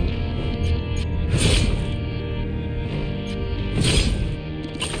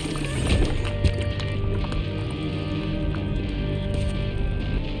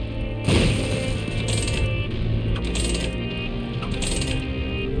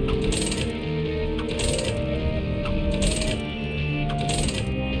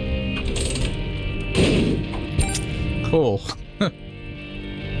 Cool.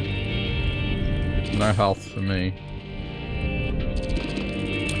 No health for me.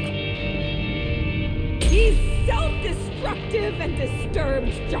 He's self-destructive and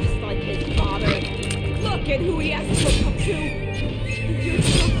disturbed just like his father. Look at who he has to look up to. You're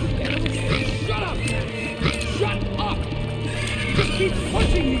so embarrassing. Shut up, man. Shut up. Just keep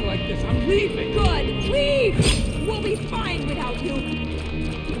pushing me like this. I'm leaving. Good. Leave. We'll be fine without you.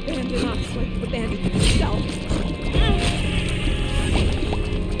 Abandon us like you abandoned yourself.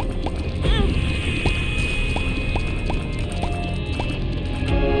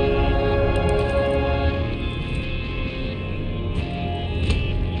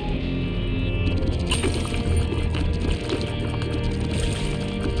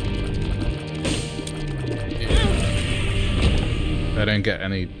 I don't get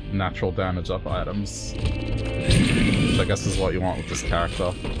any natural damage up items, which I guess is what you want with this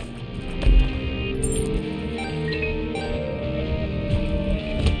character.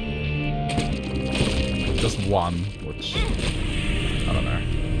 Just one, which, I don't know.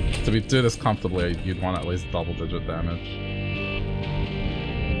 To do this comfortably, you'd want at least double-digit damage.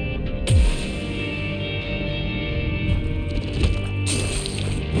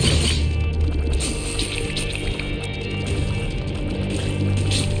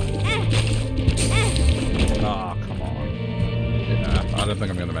 I don't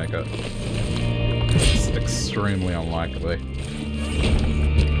think I'm gonna make it. It's extremely unlikely.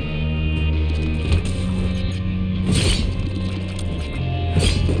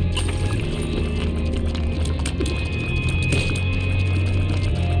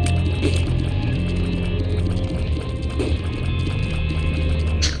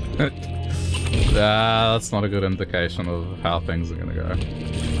 That's not a good indication of how things are gonna go.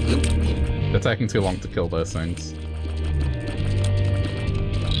 They're taking too long to kill those things.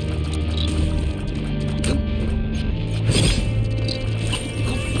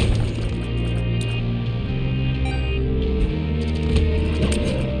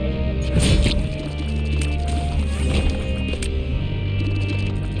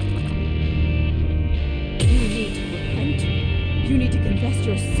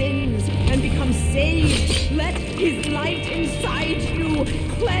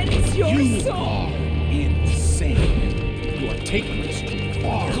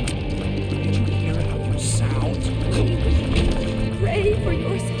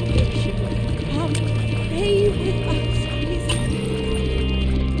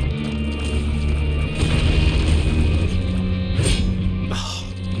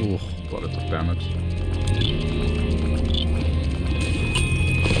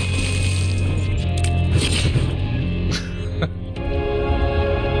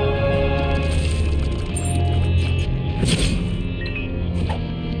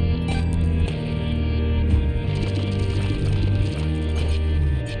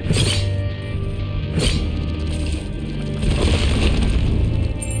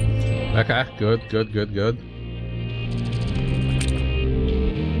 Okay, good, good, good, good.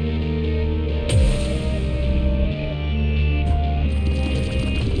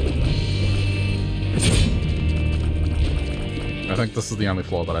 I think this is the only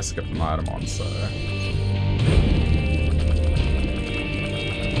floor that I skipped an item on, so...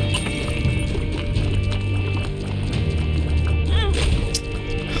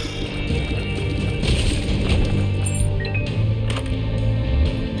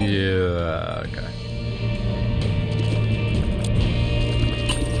 Yeah, okay.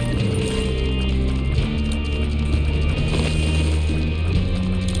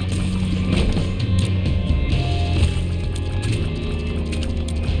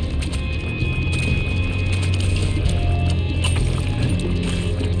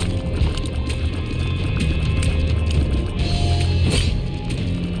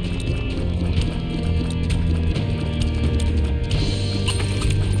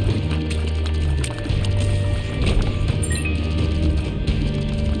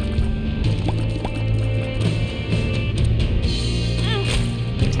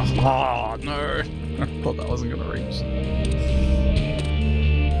 Oh, no. I thought that wasn't gonna reach.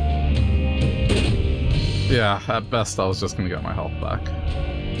 Yeah, at best I was just gonna get my health back.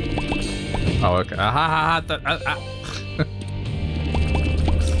 Oh, okay.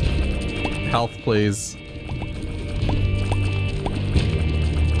 Health, please.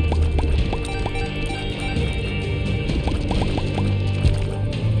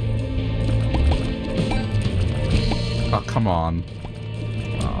 Oh, come on.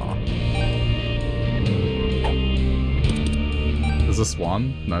 Is this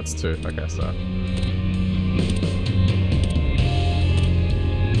one? No, it's two. Okay, so.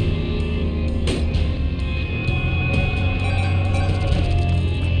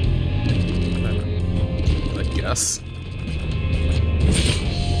 I guess.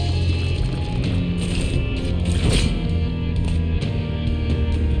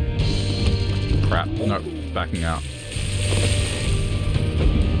 Crap. No, backing out.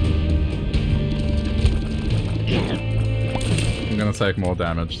 I'm gonna take more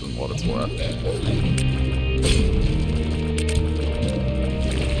damage than what it's worth.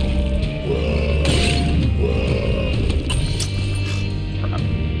 Crap.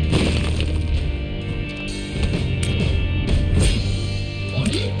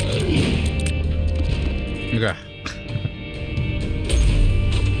 Okay.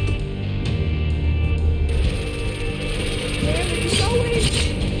 Where are you going?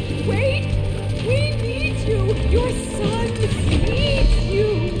 Wait! We need you! Your son needs you!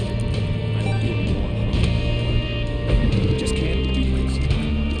 I'm doing more harm. I just can't do this.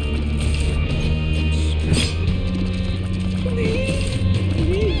 Please!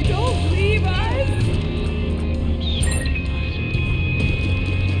 Please don't leave us!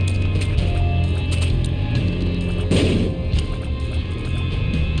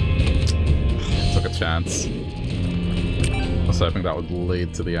 Took a chance. I was hoping that would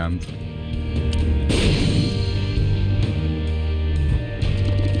lead to the end.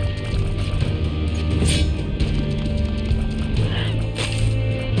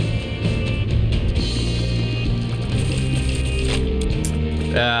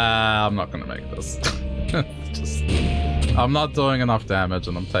 Yeah, I'm not gonna make this. Just, I'm not doing enough damage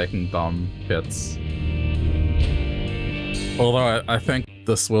and I'm taking dumb hits. Although I think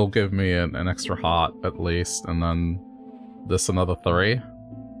this will give me an extra heart at least, and then this another 3.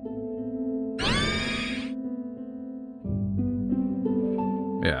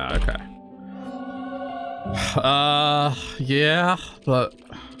 Yeah, okay. Yeah, but...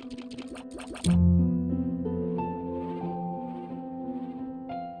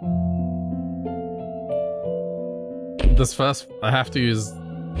 This first... I have to use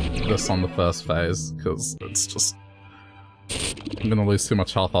this on the first phase, because it's just... I'm gonna lose too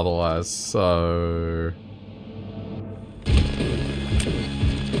much health otherwise, so...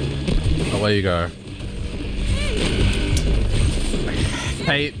 Away you go.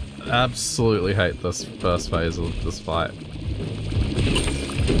 I absolutely hate this first phase of this fight.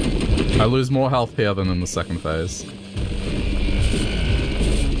 I lose more health here than in the second phase.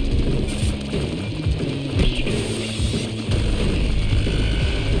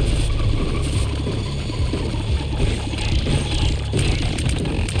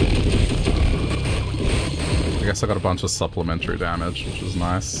 I guess I got a bunch of supplementary damage, which is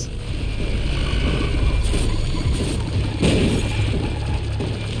nice.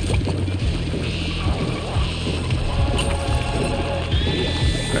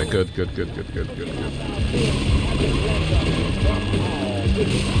 Okay, good, good, good, good, good, good, good.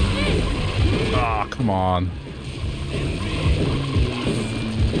 Ah, come on.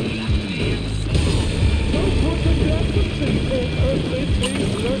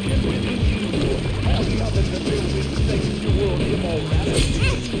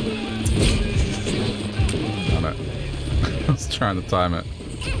 trying to time it.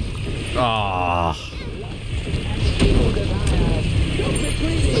 Ah.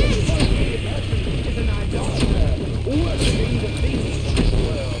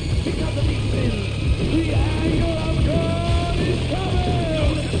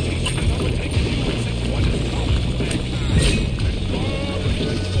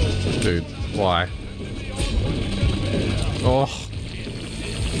 Dude, why? Oh.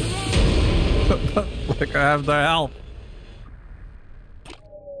 Like I have no help.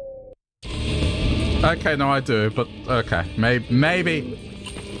 Okay, no, I do, but okay, maybe.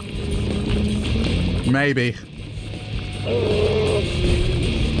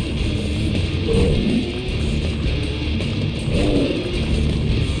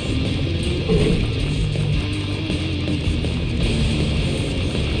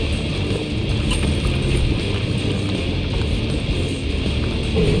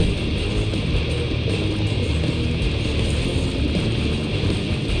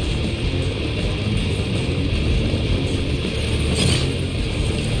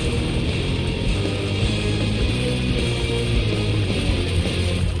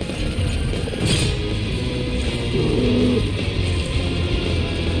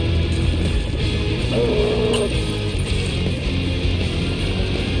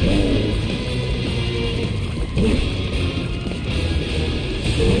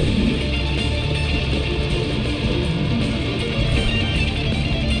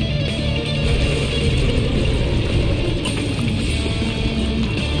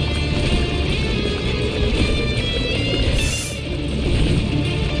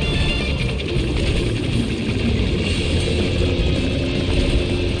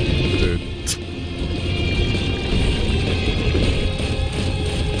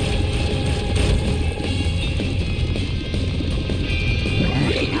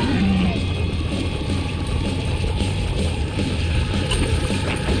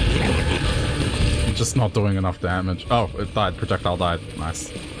 Not doing enough damage. Oh, it died. Projectile died. Nice.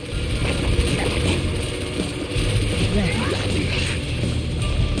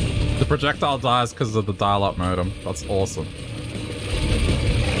 The projectile dies because of the dial-up modem. That's awesome.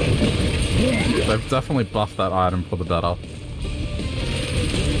 They've definitely buffed that item for the better.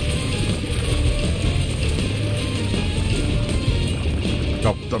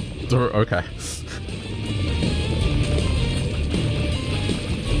 Oh, okay.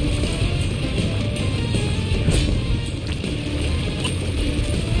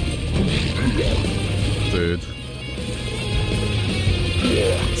 Dude.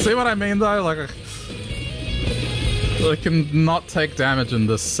 See what I mean though? Like, I can not take damage in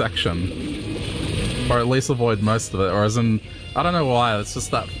this section. Or at least avoid most of it. Or as in, I don't know why, it's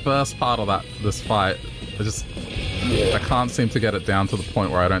just that first part of this fight. I can't seem to get it down to the point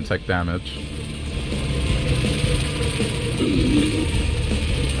where I don't take damage.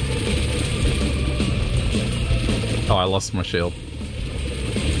 Oh, I lost my shield.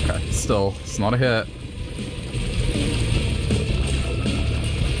 Okay, still, it's not a hit.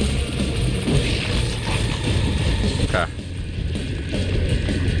 Okay.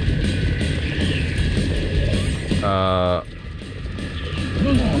 Oh,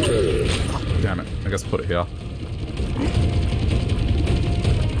 damn it. I guess put it here.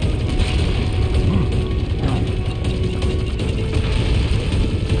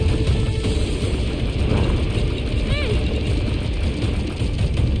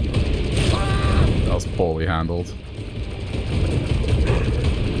 That was poorly handled.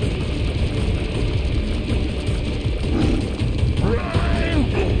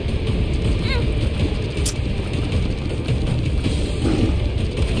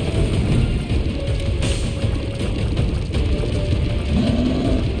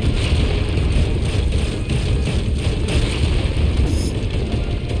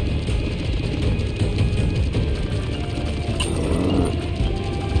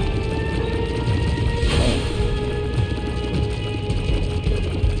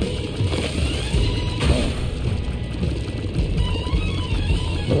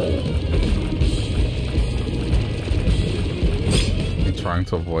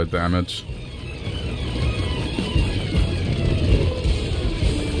 To avoid damage.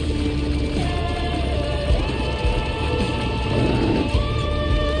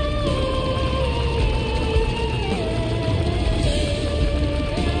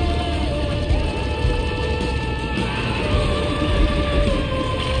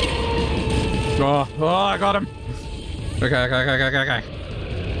 Oh, I got him. Okay.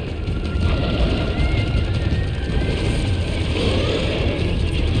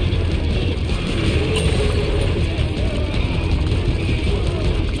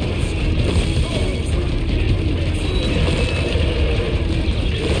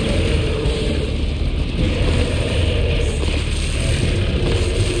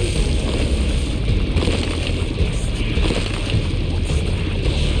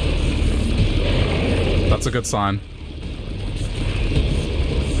 good sign.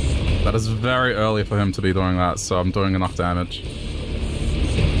 That is very early for him to be doing that, so I'm doing enough damage.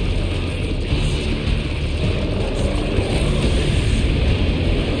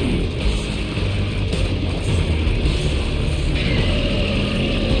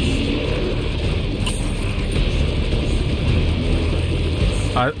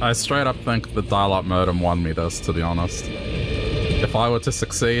 I straight up think the dial-up modem won me this, to be honest. If I were to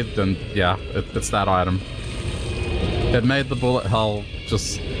succeed, then yeah, it's that item. It made the bullet hell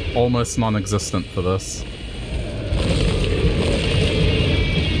just almost non-existent for this.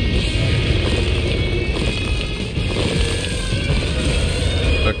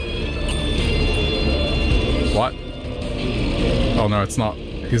 What? Oh no, it's not.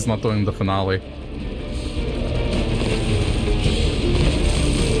 He's not doing the finale.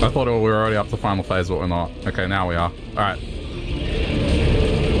 I thought we were already up to final phase, but we're not. Okay, now we are. Alright.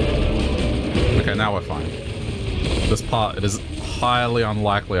 Okay, now we're fine. This part, it is highly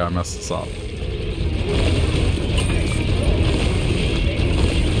unlikely I messed this up.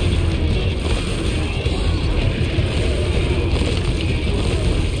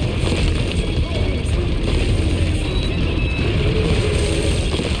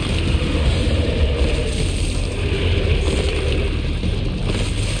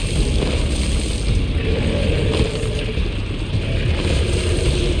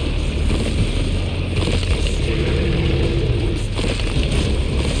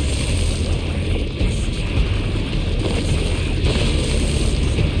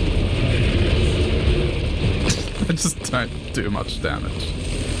 Do much damage.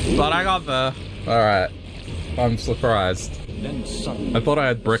 But I got there. Alright. I'm surprised. I thought I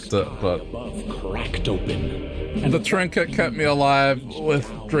had bricked it, but cracked open. The trinket kept me alive with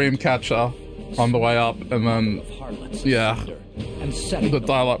Dreamcatcher on the way up, and then yeah, the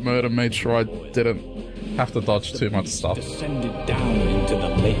dial-up modem made sure I didn't have to dodge too much stuff. Descended down into the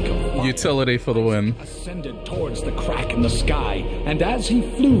lake of fire. Utility for the win. Ascended towards the crack in the sky, and as he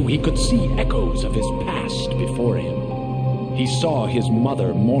flew, he could see echoes of his past before him. He saw his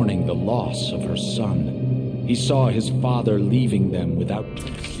mother mourning the loss of her son. He saw his father leaving them without...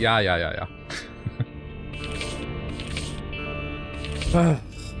 Yeah.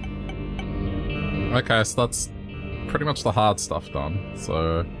 Okay, so that's pretty much the hard stuff done.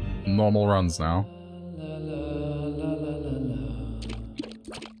 So, normal runs now.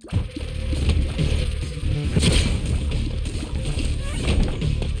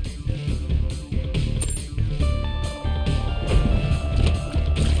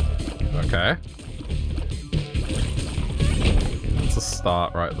 Okay. That's a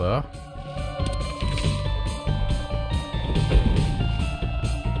start right there.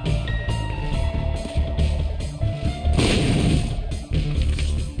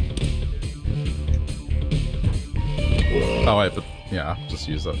 Oh wait, but yeah, just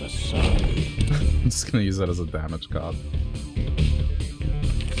use it. I'm just gonna use it as a damage card.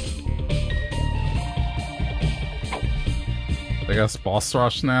 I guess boss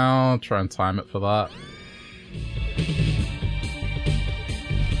rush now, try and time it for that.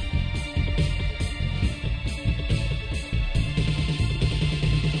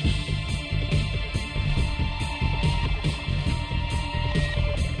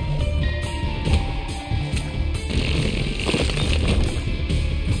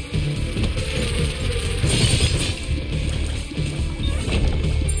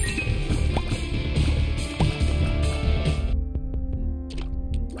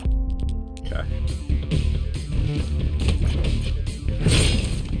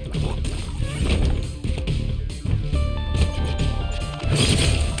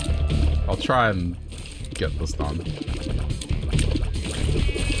 Try and get this done.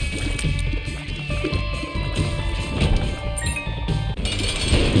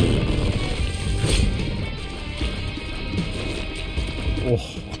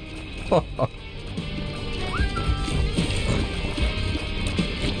 Oh.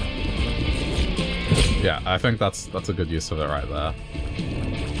 Yeah, I think that's a good use of it right there.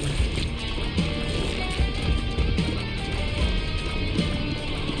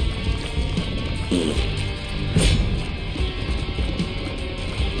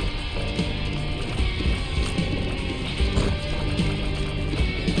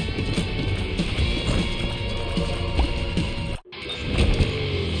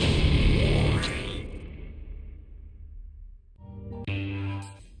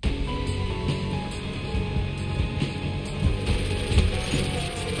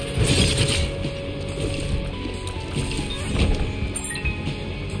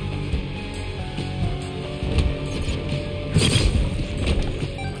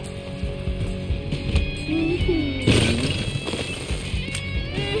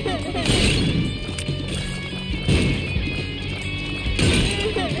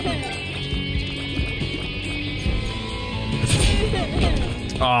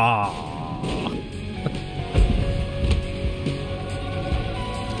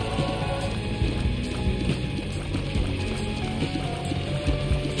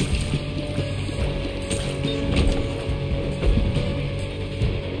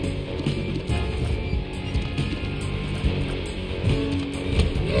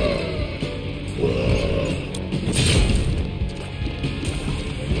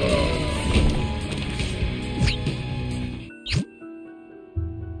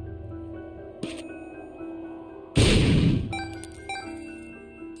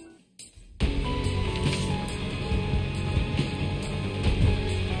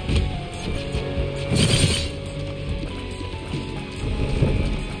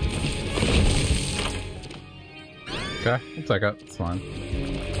 Okay, I'll take it. It's fine.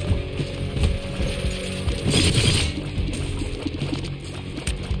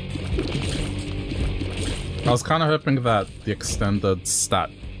 I was kind of hoping that the extended stat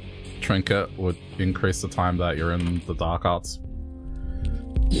trinket would increase the time that you're in the Dark Arts.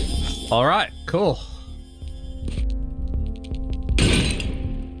 Alright, cool.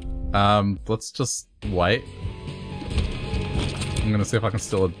 Let's just wait. I'm gonna see if I can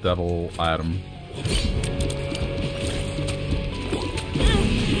steal a devil item.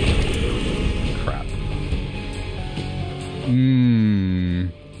 Crap.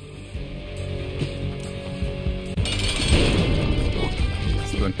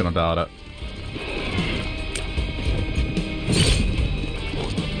 Just thinking about it.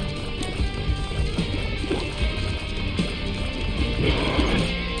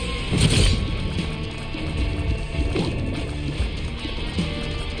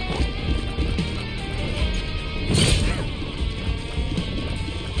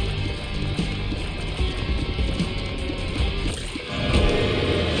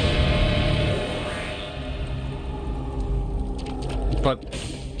 But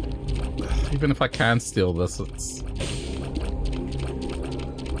even if I can steal this, it's...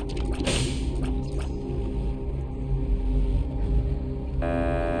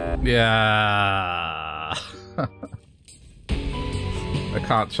 Yeah. I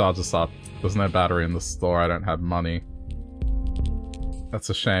can't charge this up. There's no battery in the store. I don't have money. That's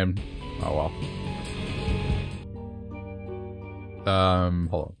a shame. Oh well.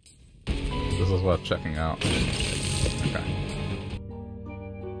 Hold on. This is worth checking out. Okay.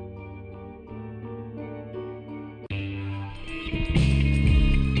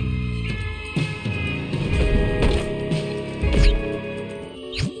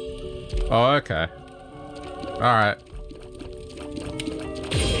 Oh, okay. Alright.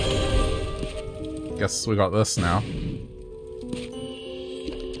 Guess we got this now.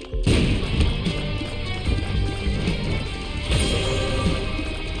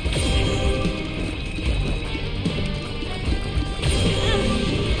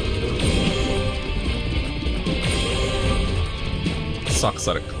 Sucks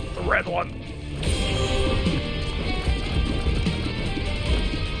that it got the red one.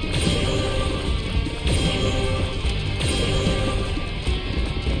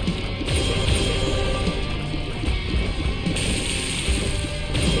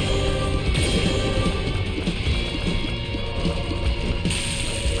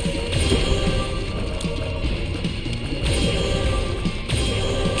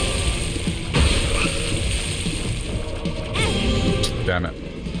 Damn it.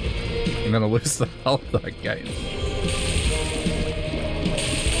 I'm gonna lose the health that I gained.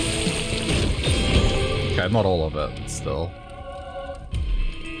 Okay, not all of it, but still.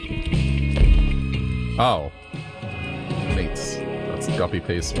 Oh. Meats. That's guppy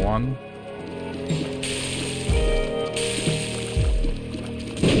piece 1.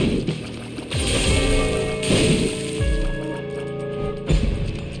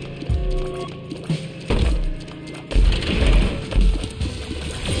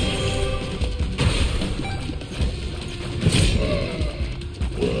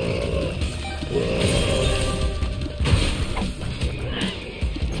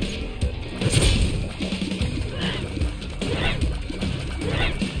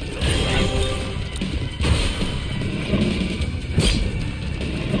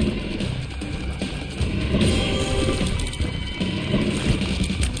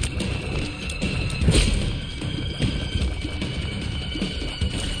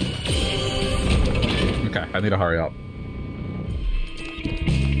 I need to hurry up.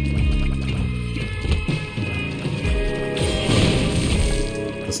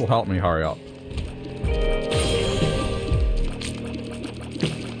 This will help me hurry up.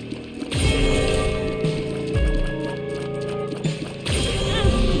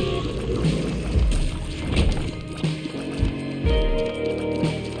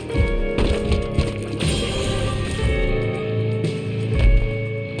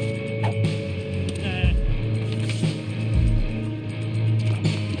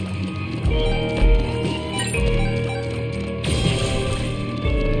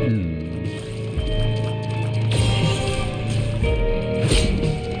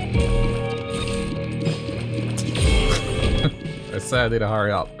 I need to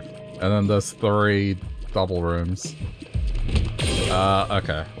hurry up. And then there's 3 double rooms.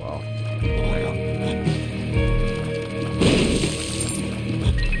 Okay, well. Hang on.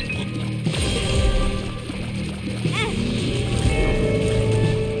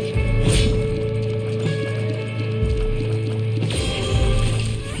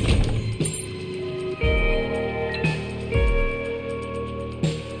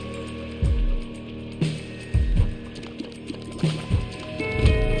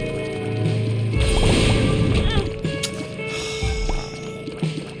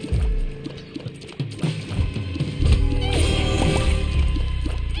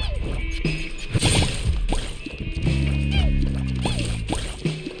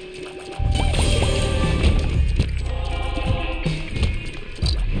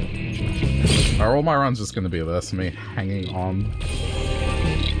 all my runs just gonna be this, me hanging on.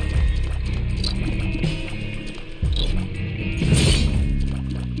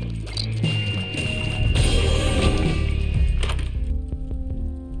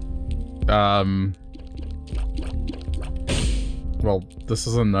 Well, this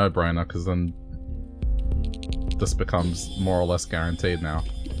is a no-brainer, because then this becomes more or less guaranteed now.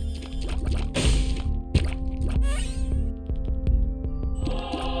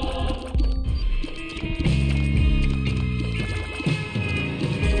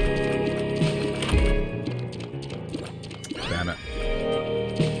 Damn it.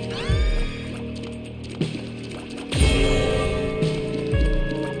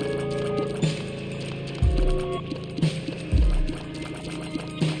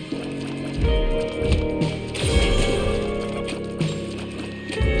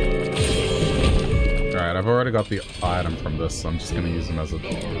 I've already got the item from this, so I'm just gonna use them as a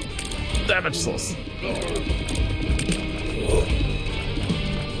damage source.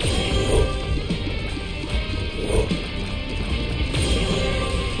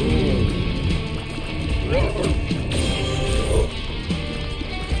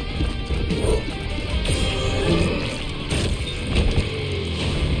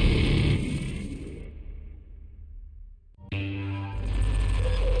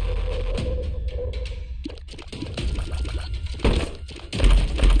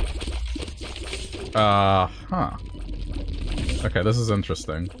 Huh. Okay, this is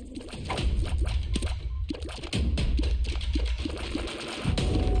interesting.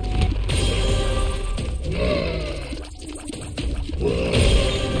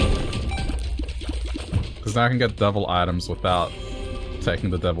 Because now I can get devil items without taking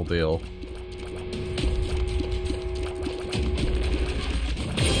the devil deal.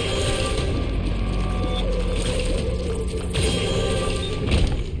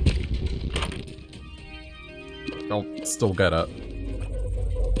 I'll still get it.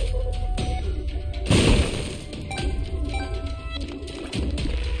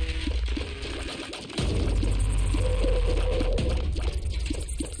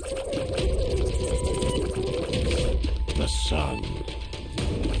 The sun.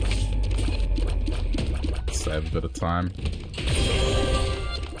 Save a bit of time.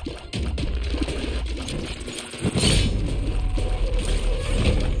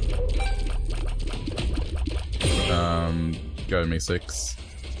 Go me 6.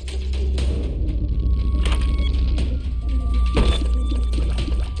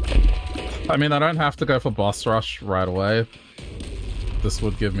 I mean, I don't have to go for boss rush right away. This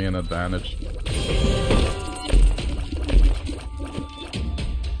would give me an advantage.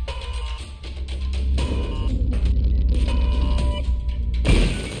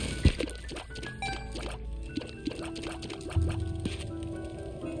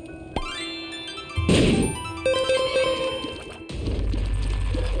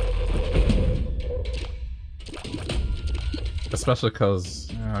 Especially because,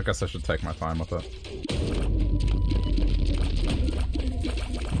 I guess I should take my time with it.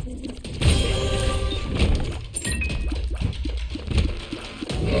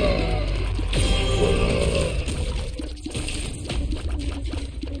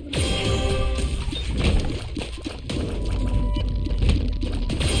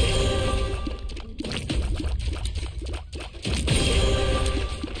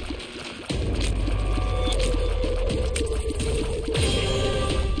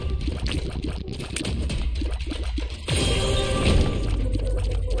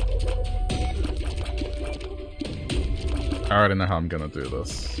 I already know how I'm gonna do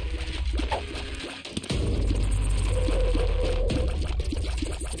this.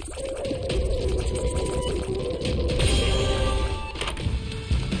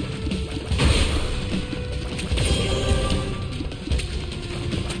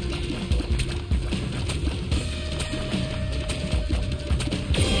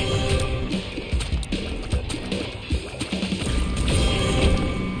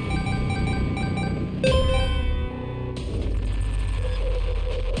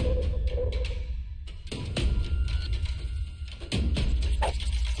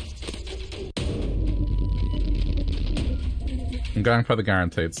 I'm going for the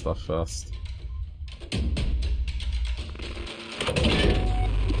guaranteed stuff first.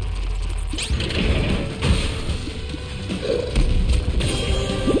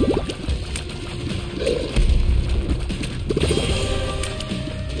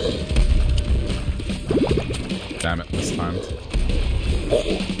 Damn it, this time.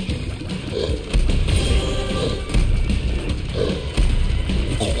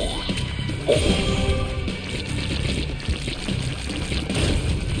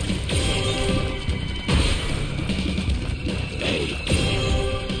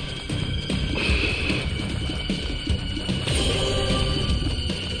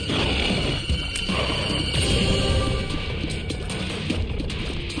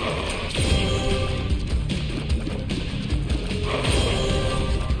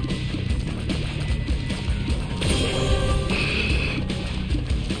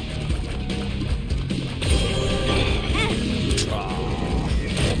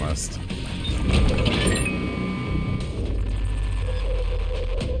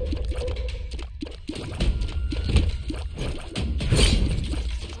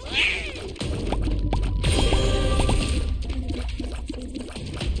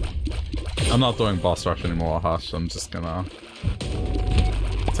 I'm not doing boss rush anymore, Hush. I'm just gonna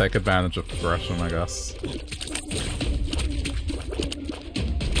take advantage of progression, I guess.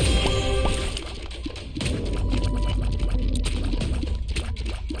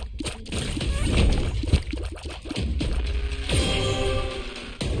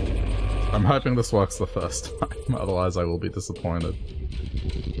 I'm hoping this works the first time, otherwise I will be disappointed.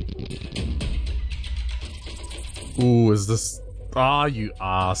 Ooh, is this... Ah, you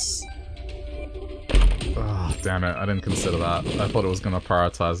ass. Ah, damn it, I didn't consider that. I thought it was gonna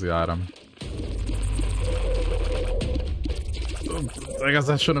prioritize the item. I guess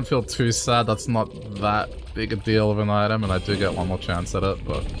I shouldn't feel too sad, that's not that big a deal of an item, and I do get one more chance at it,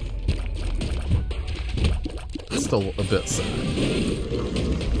 but... it's still a bit sad.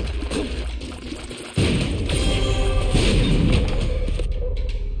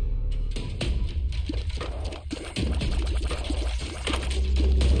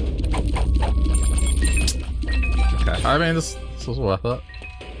 I mean, this was worth it.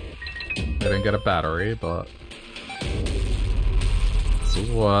 I didn't get a battery, but this was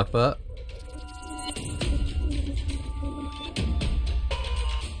worth it.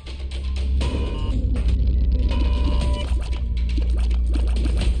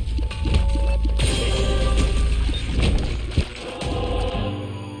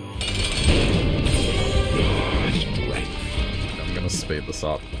 I'm gonna speed this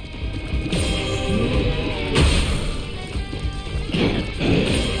up.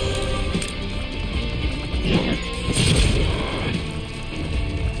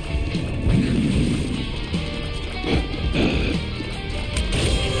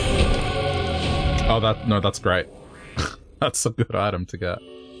 Oh, no, that's great. That's a good item to get.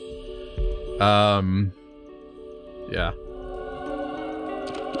 Yeah.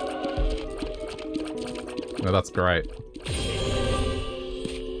 No, that's great.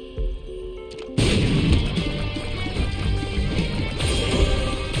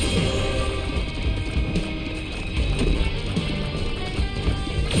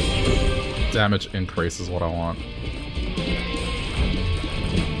 Damage increase is what I want.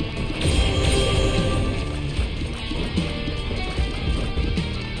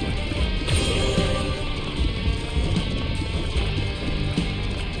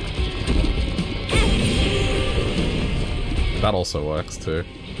 That also works too.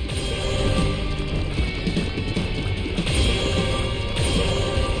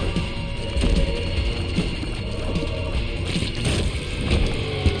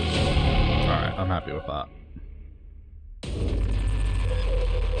 Alright, I'm happy with that.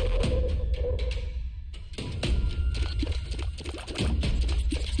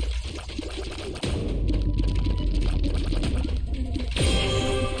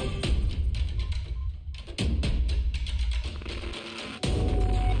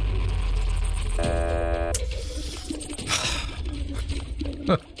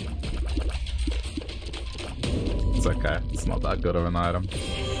 It's okay, it's not that good of an item.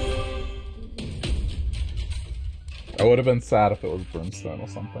 I would have been sad if it was Brimstone or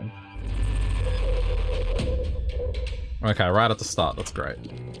something. Okay, right at the start, that's great.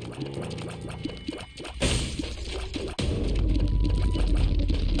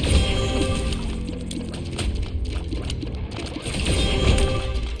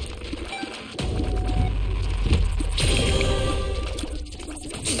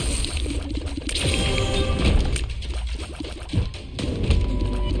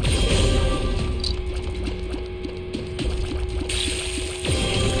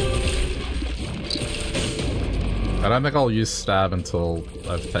 I don't think I'll use stab until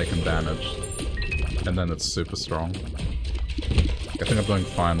I've taken damage, and then it's super strong. I think I'm doing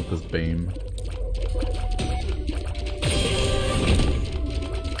fine with this beam.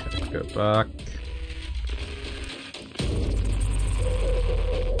 Okay, go back.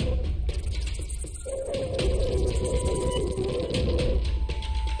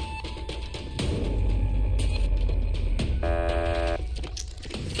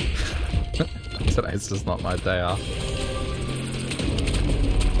 Today's just not my day off.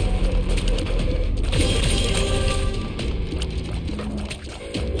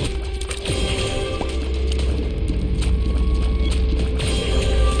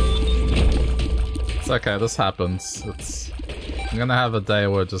 It's okay, this happens. I'm gonna have a day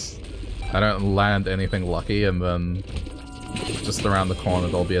where I don't land anything lucky, and then just around the corner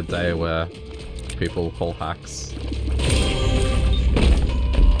there'll be a day where people pull hacks.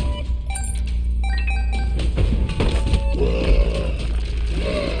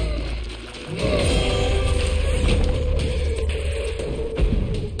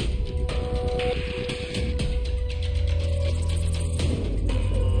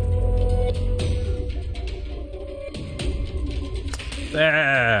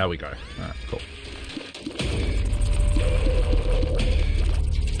 There we go. Alright, cool.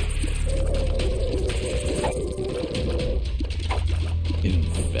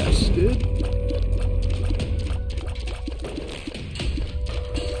 Invested?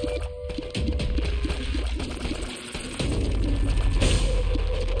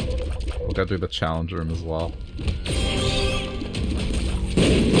 We'll go do the challenge room as well.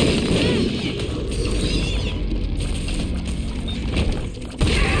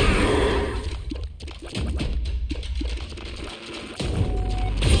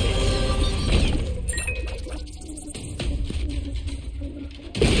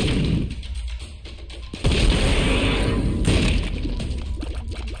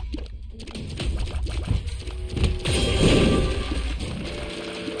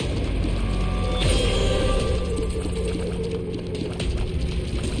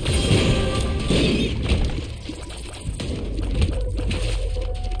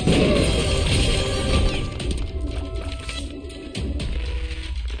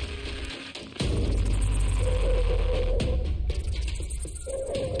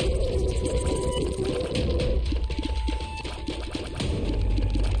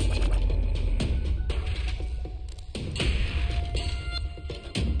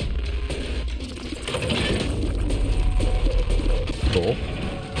 Cool.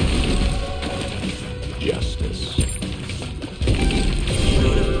 Justice.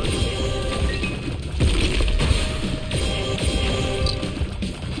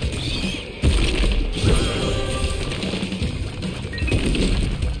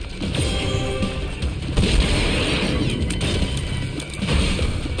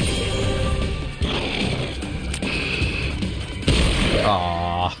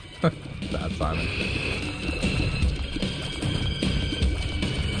 Aww. Bad timing.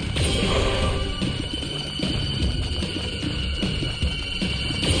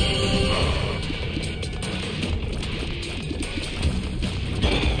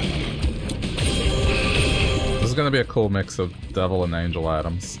 This is gonna be a cool mix of devil and angel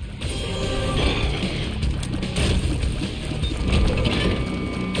items.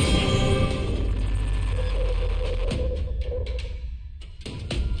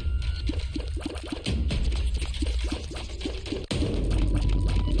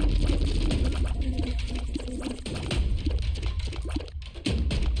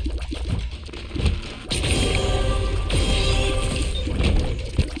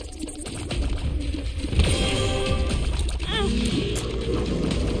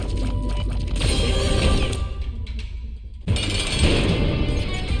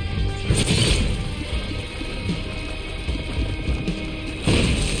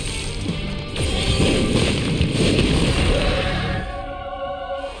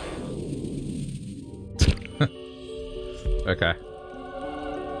 Okay.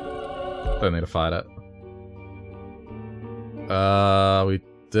 Don't need to fight it. We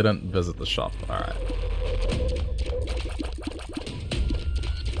didn't visit the shop. Alright.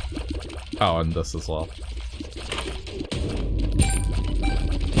 Oh, and this as well.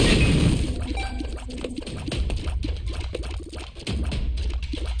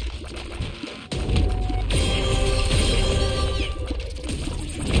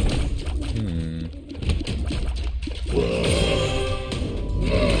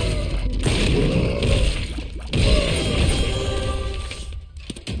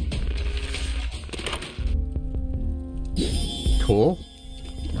 Cool.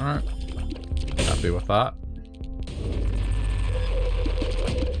 Alright. Happy with that.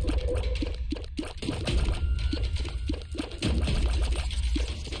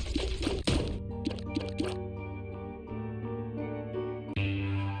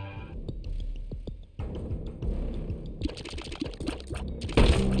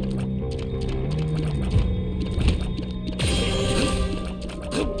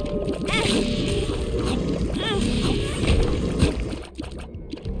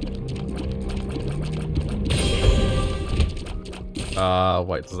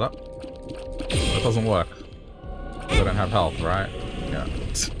 Wait, does that? That doesn't work. I don't have health, right? Yeah.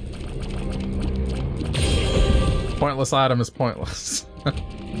 Pointless item is pointless.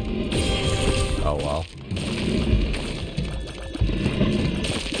 Oh well.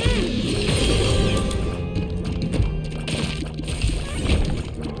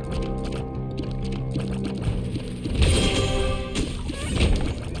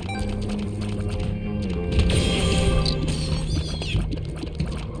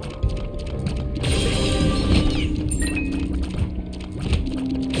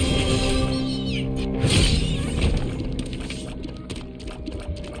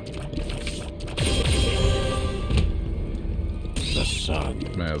 son.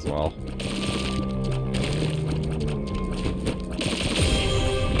 May as well.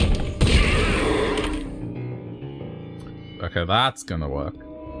 Okay, that's gonna work.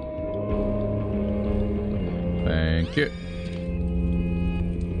 Thank you.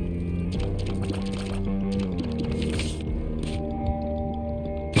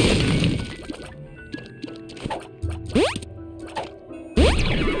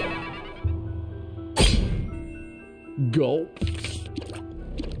 Gulp.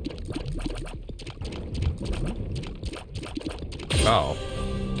 Oh.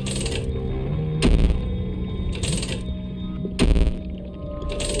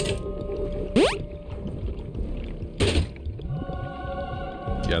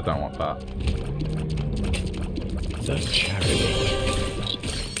 Yeah, I don't want that. The chariot.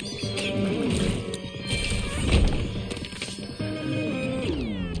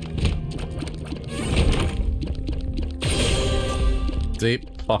 Deep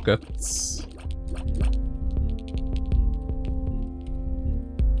pockets.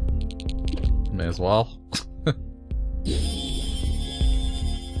 May as well.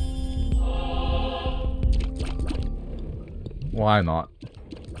 Why not?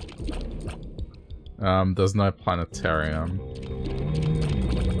 There's no planetarium.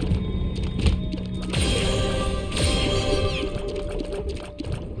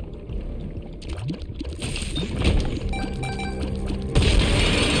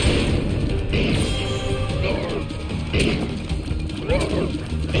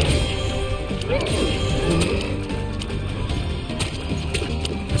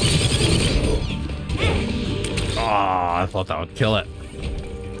 I thought that would kill it.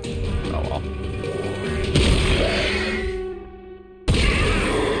 Oh well.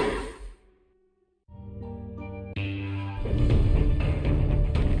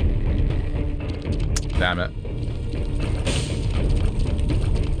 Damn it.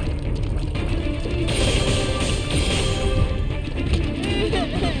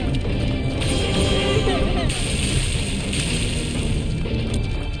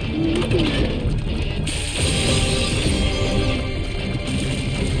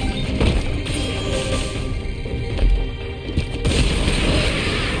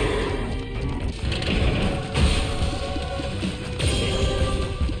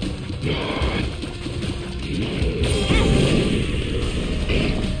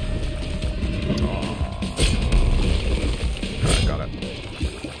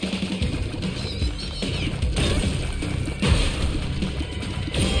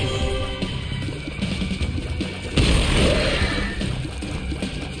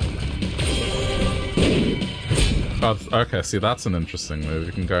 Okay, see, that's an interesting move.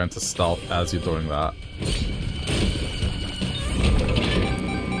 You can go into stealth as you're doing that.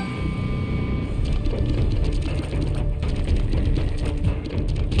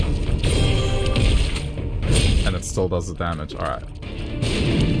 And it still does the damage. Alright.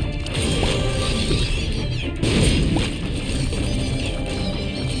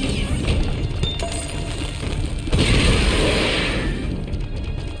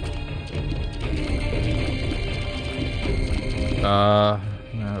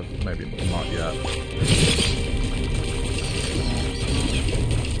 No, maybe not yet.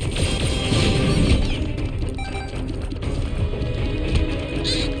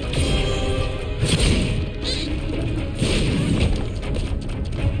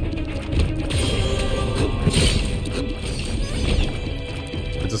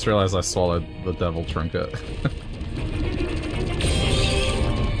 I just realized I swallowed the devil trinket.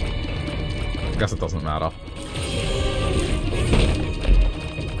 I guess it doesn't matter.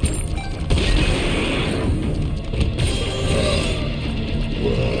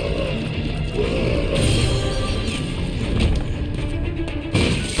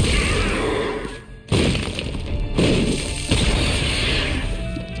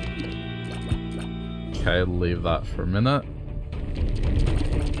 Okay, leave that for a minute.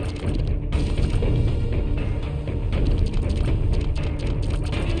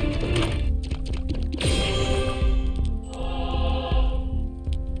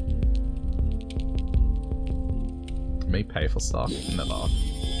 Me pay for stuff? Never.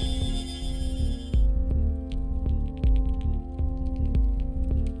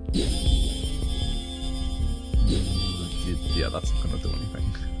 Yeah, that's not gonna do anything.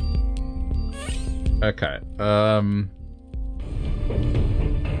 Okay,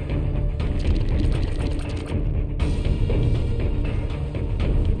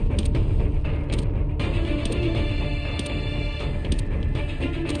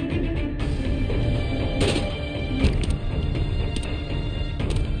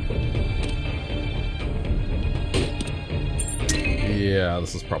 Yeah,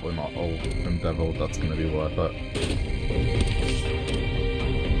 this is probably not all endeavor that's gonna be worth it.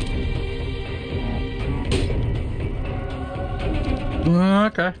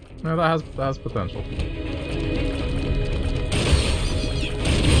 Okay. No, that has potential.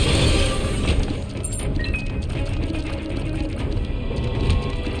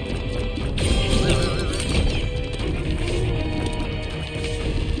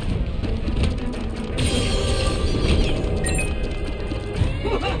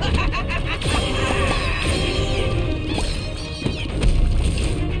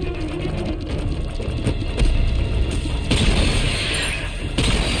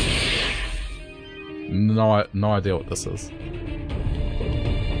 No idea what this is.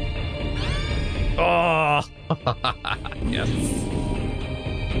 Oh! Yes.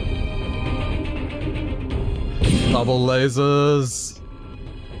 Double lasers.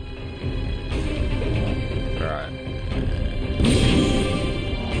 Alright.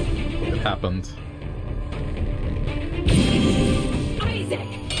 It happened. Isaac!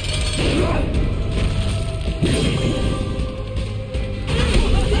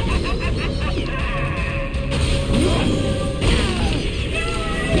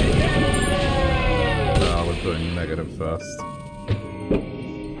 Doing negative first.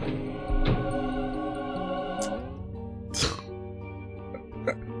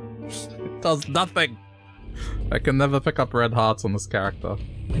 It does nothing! I can never pick up red hearts on this character.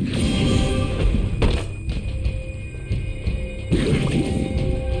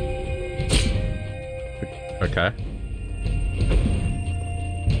 Okay.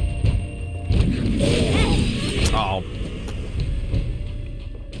 Oh.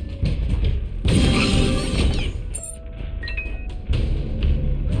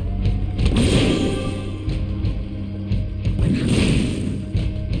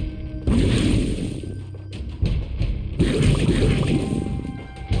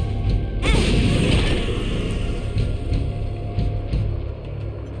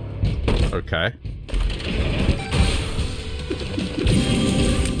 Okay.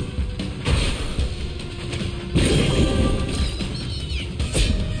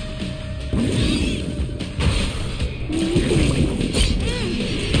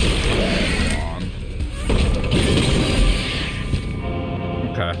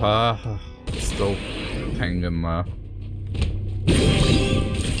 Okay, still hanging there.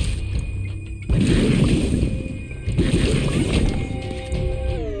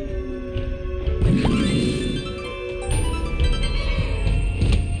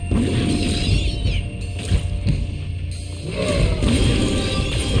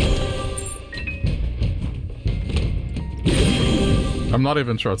 I'm not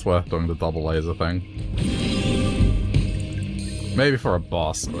even sure it's worth doing the double laser thing. Maybe for a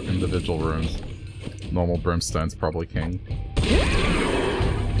boss, but individual rooms. Normal Brimstone's probably king.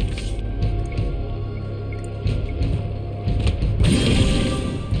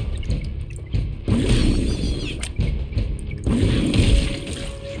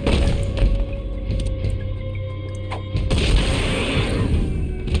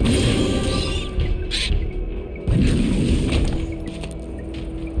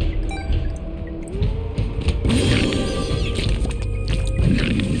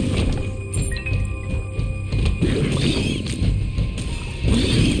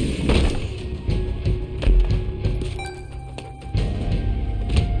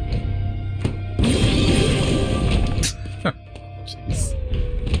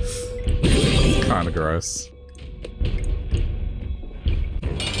 Gross.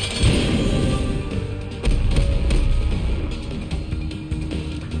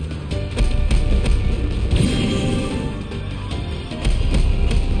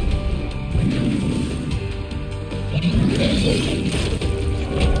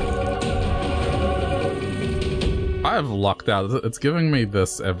 I've lucked out. It's giving me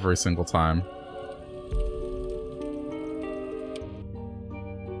this every single time.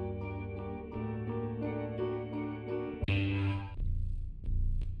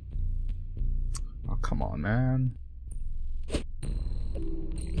 Come on, man.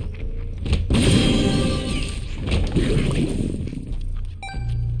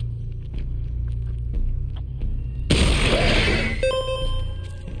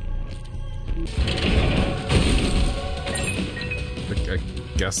 I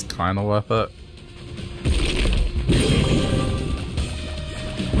guess kinda worth it.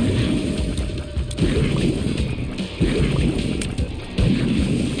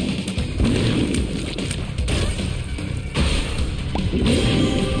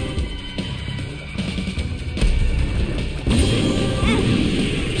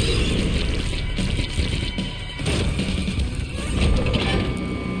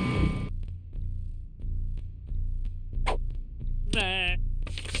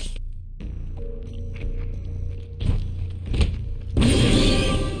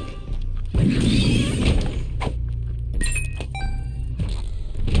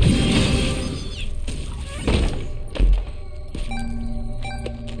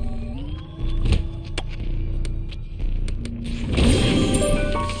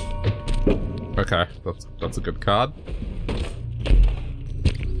 Okay, that's a good card.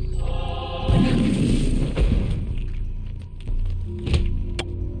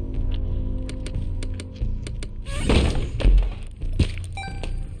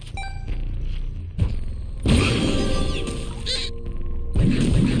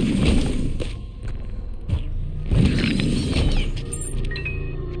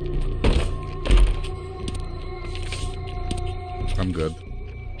 I'm good.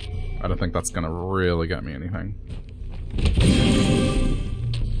 I don't think that's gonna really get me anything.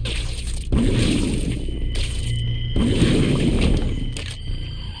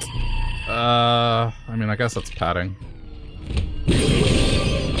 I mean, I guess that's padding.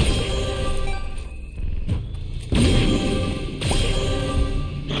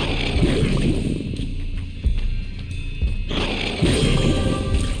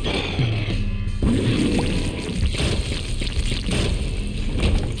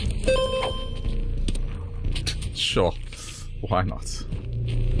 Sure. Why not?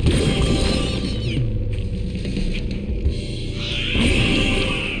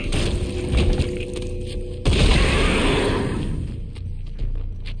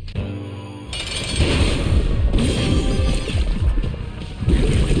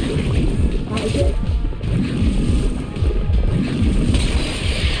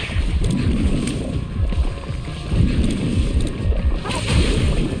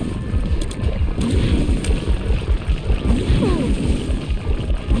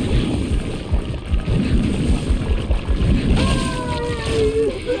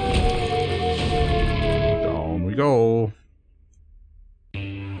 Down we go.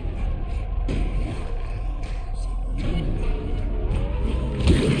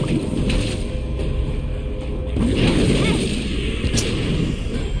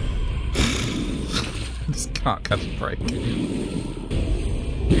 Just can't catch a break.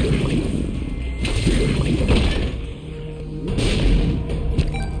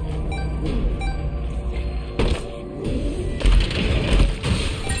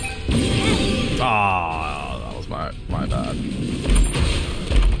 Ah, that was my bad.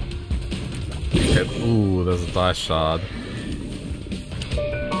 Okay, ooh, there's a dice shard.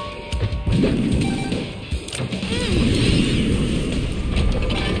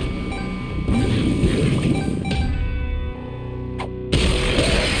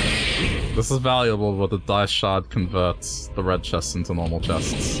 This is valuable, but the dice shard converts the red chests into normal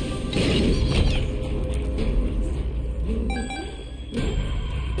chests.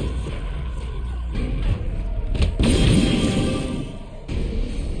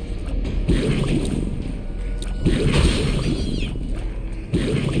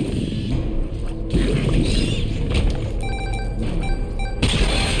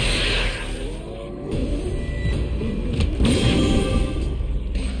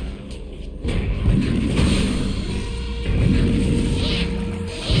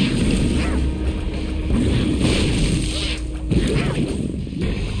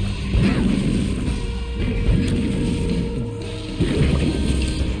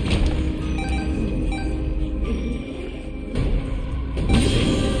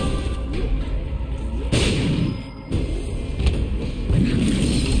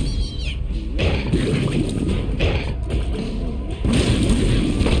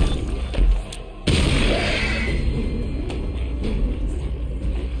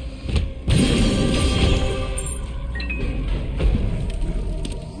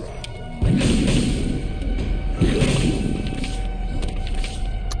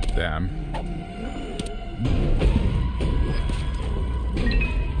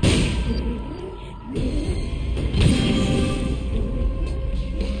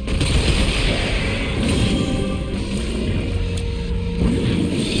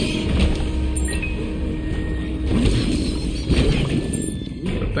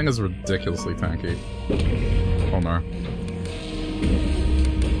 Is ridiculously tanky. Oh no.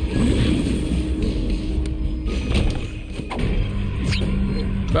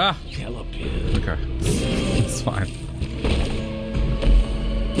 Ah! Okay. It's fine.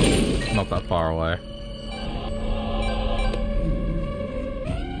 Not that far away.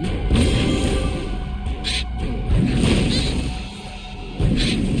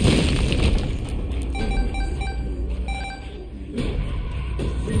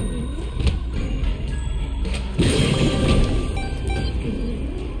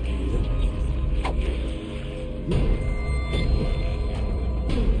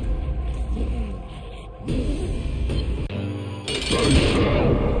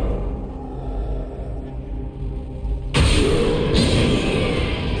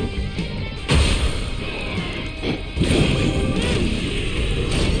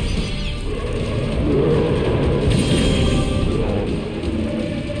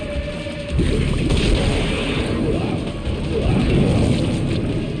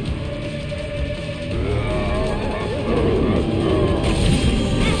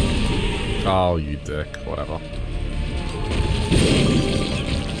 Oh, you dick. Whatever.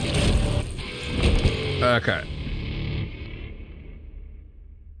 Okay.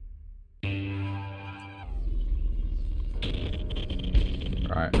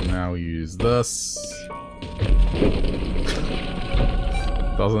 Right, now we use this.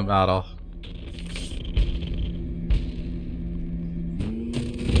 Doesn't matter.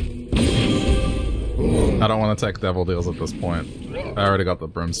 I don't want to take devil deals at this point. I already got the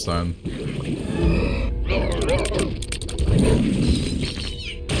brimstone.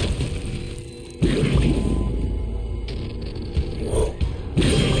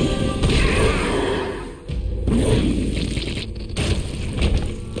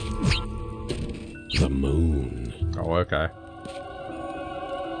 The moon. Oh, okay.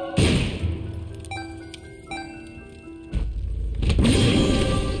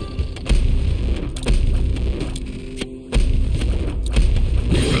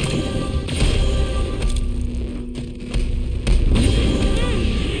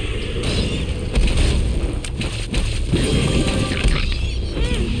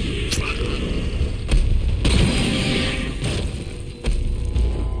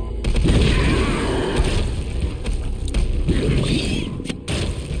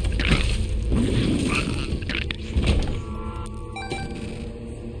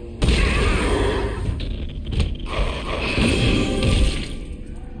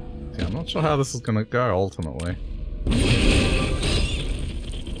 Not sure how this is gonna go ultimately.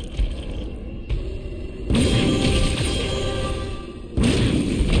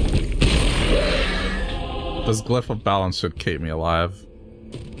 This glyph of balance should keep me alive.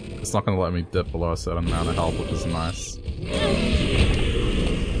 It's not gonna let me dip below a certain amount of health, which is nice.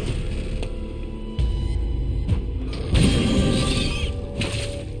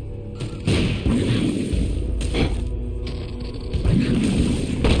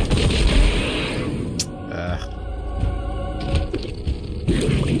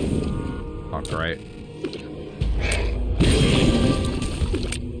 Not great.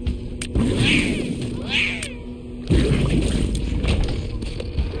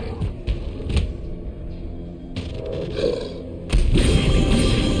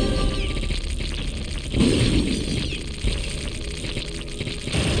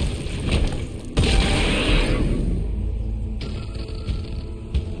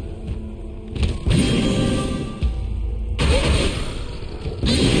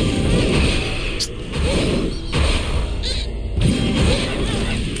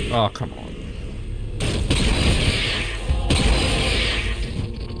 Oh, come on.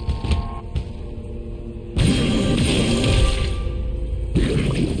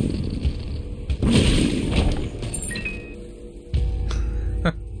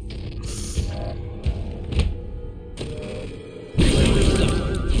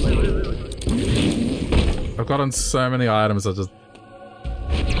 I've gotten so many items that just...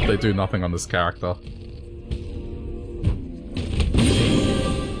 they do nothing on this character.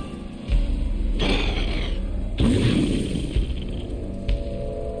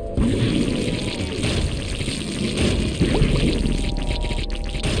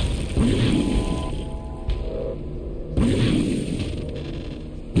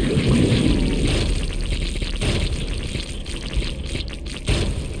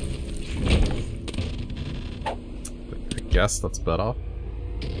 Guess that's better.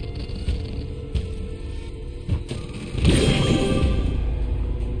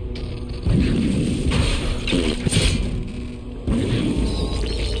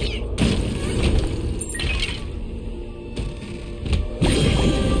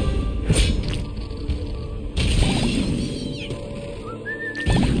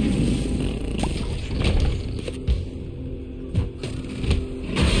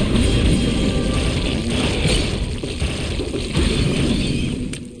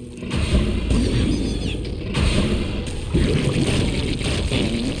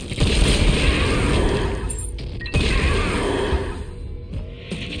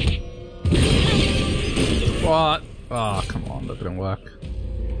 What? Oh, come on, that didn't work.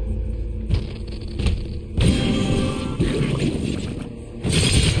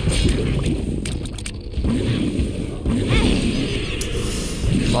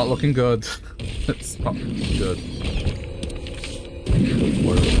 Not looking good. It's not looking good.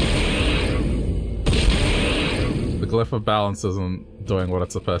 The glyph of balance isn't doing what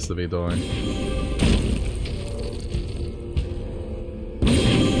it's supposed to be doing.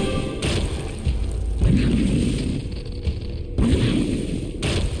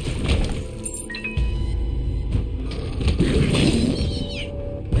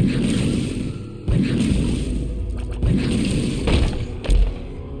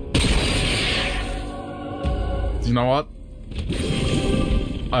 know what?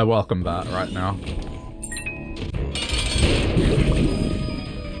 I welcome that right now.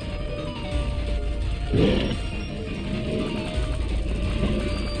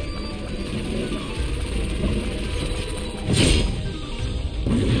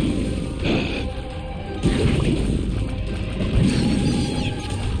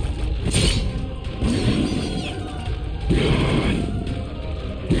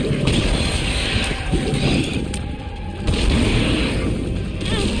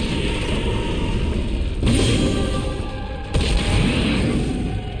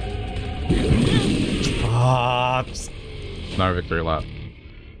 No victory lap.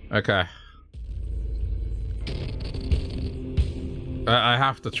 Okay. I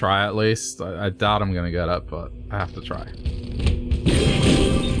have to try at least. I doubt I'm gonna get it, but I have to try.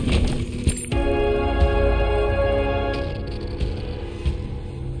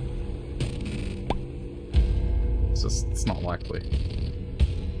 It's not likely.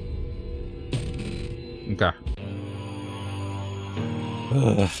 Okay.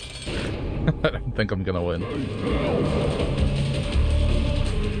 I don't think I'm gonna win.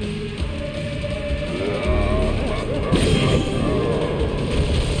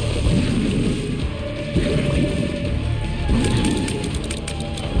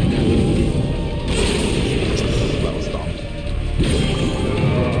 That was dumb.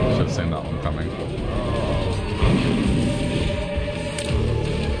 Should have seen that one coming.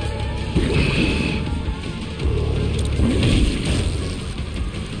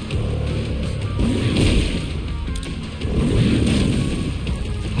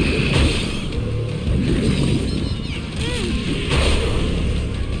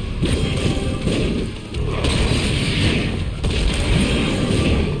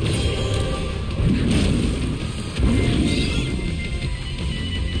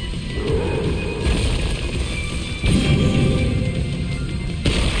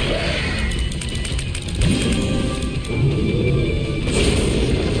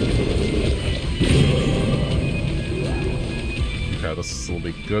 This will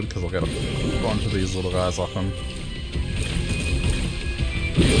be good because I'll get a bunch of these little guys off him.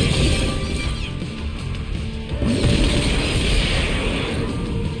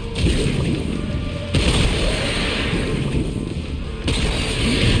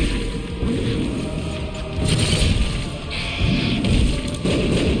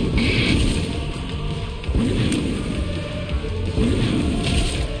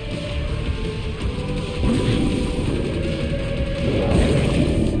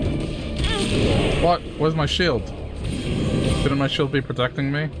 What? Where's my shield? Shouldn't my shield be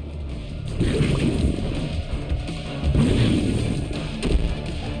protecting me?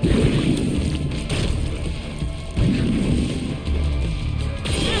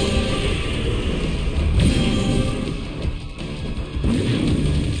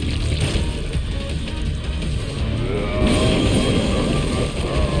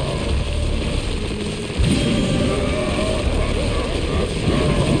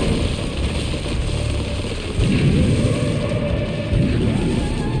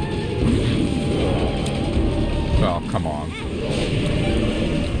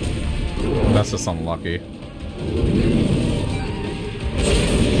 That's just unlucky.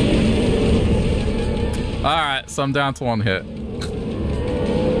 Alright, so I'm down to one hit.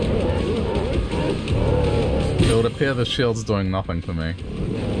 It would appear the shield's doing nothing for me.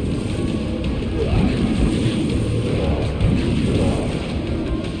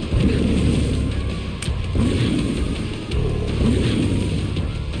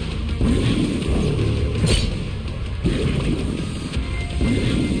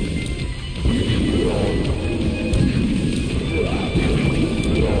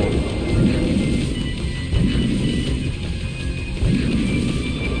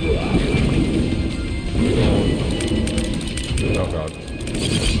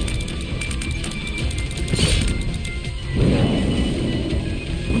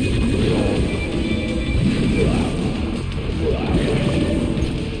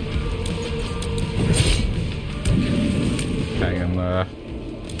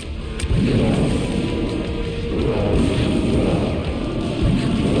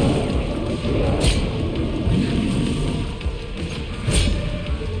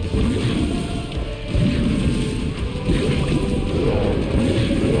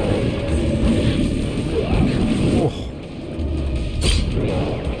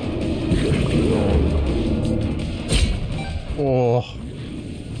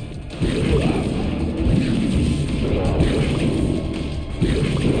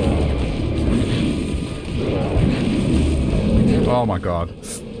 Oh my god.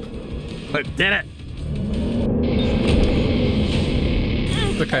 I did it!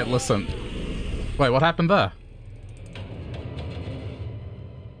 Okay, listen. Wait, what happened there?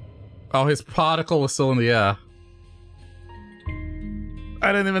 Oh, his particle was still in the air.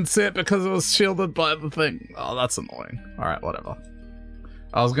 I didn't even see it because it was shielded by the thing. Oh, that's annoying. Alright, whatever.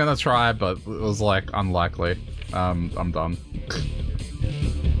 I was gonna try, but it was, like, unlikely. I'm done.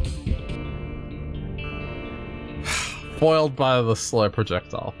 Foiled by the slow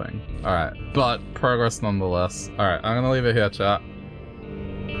projectile thing. Alright, but progress nonetheless. Alright, I'm gonna leave it here, chat.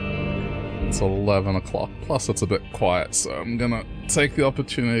 It's 11 o'clock, plus it's a bit quiet, so I'm gonna take the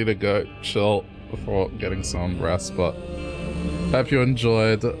opportunity to go chill before getting some rest, but hope you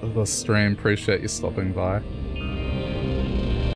enjoyed the stream, appreciate you stopping by.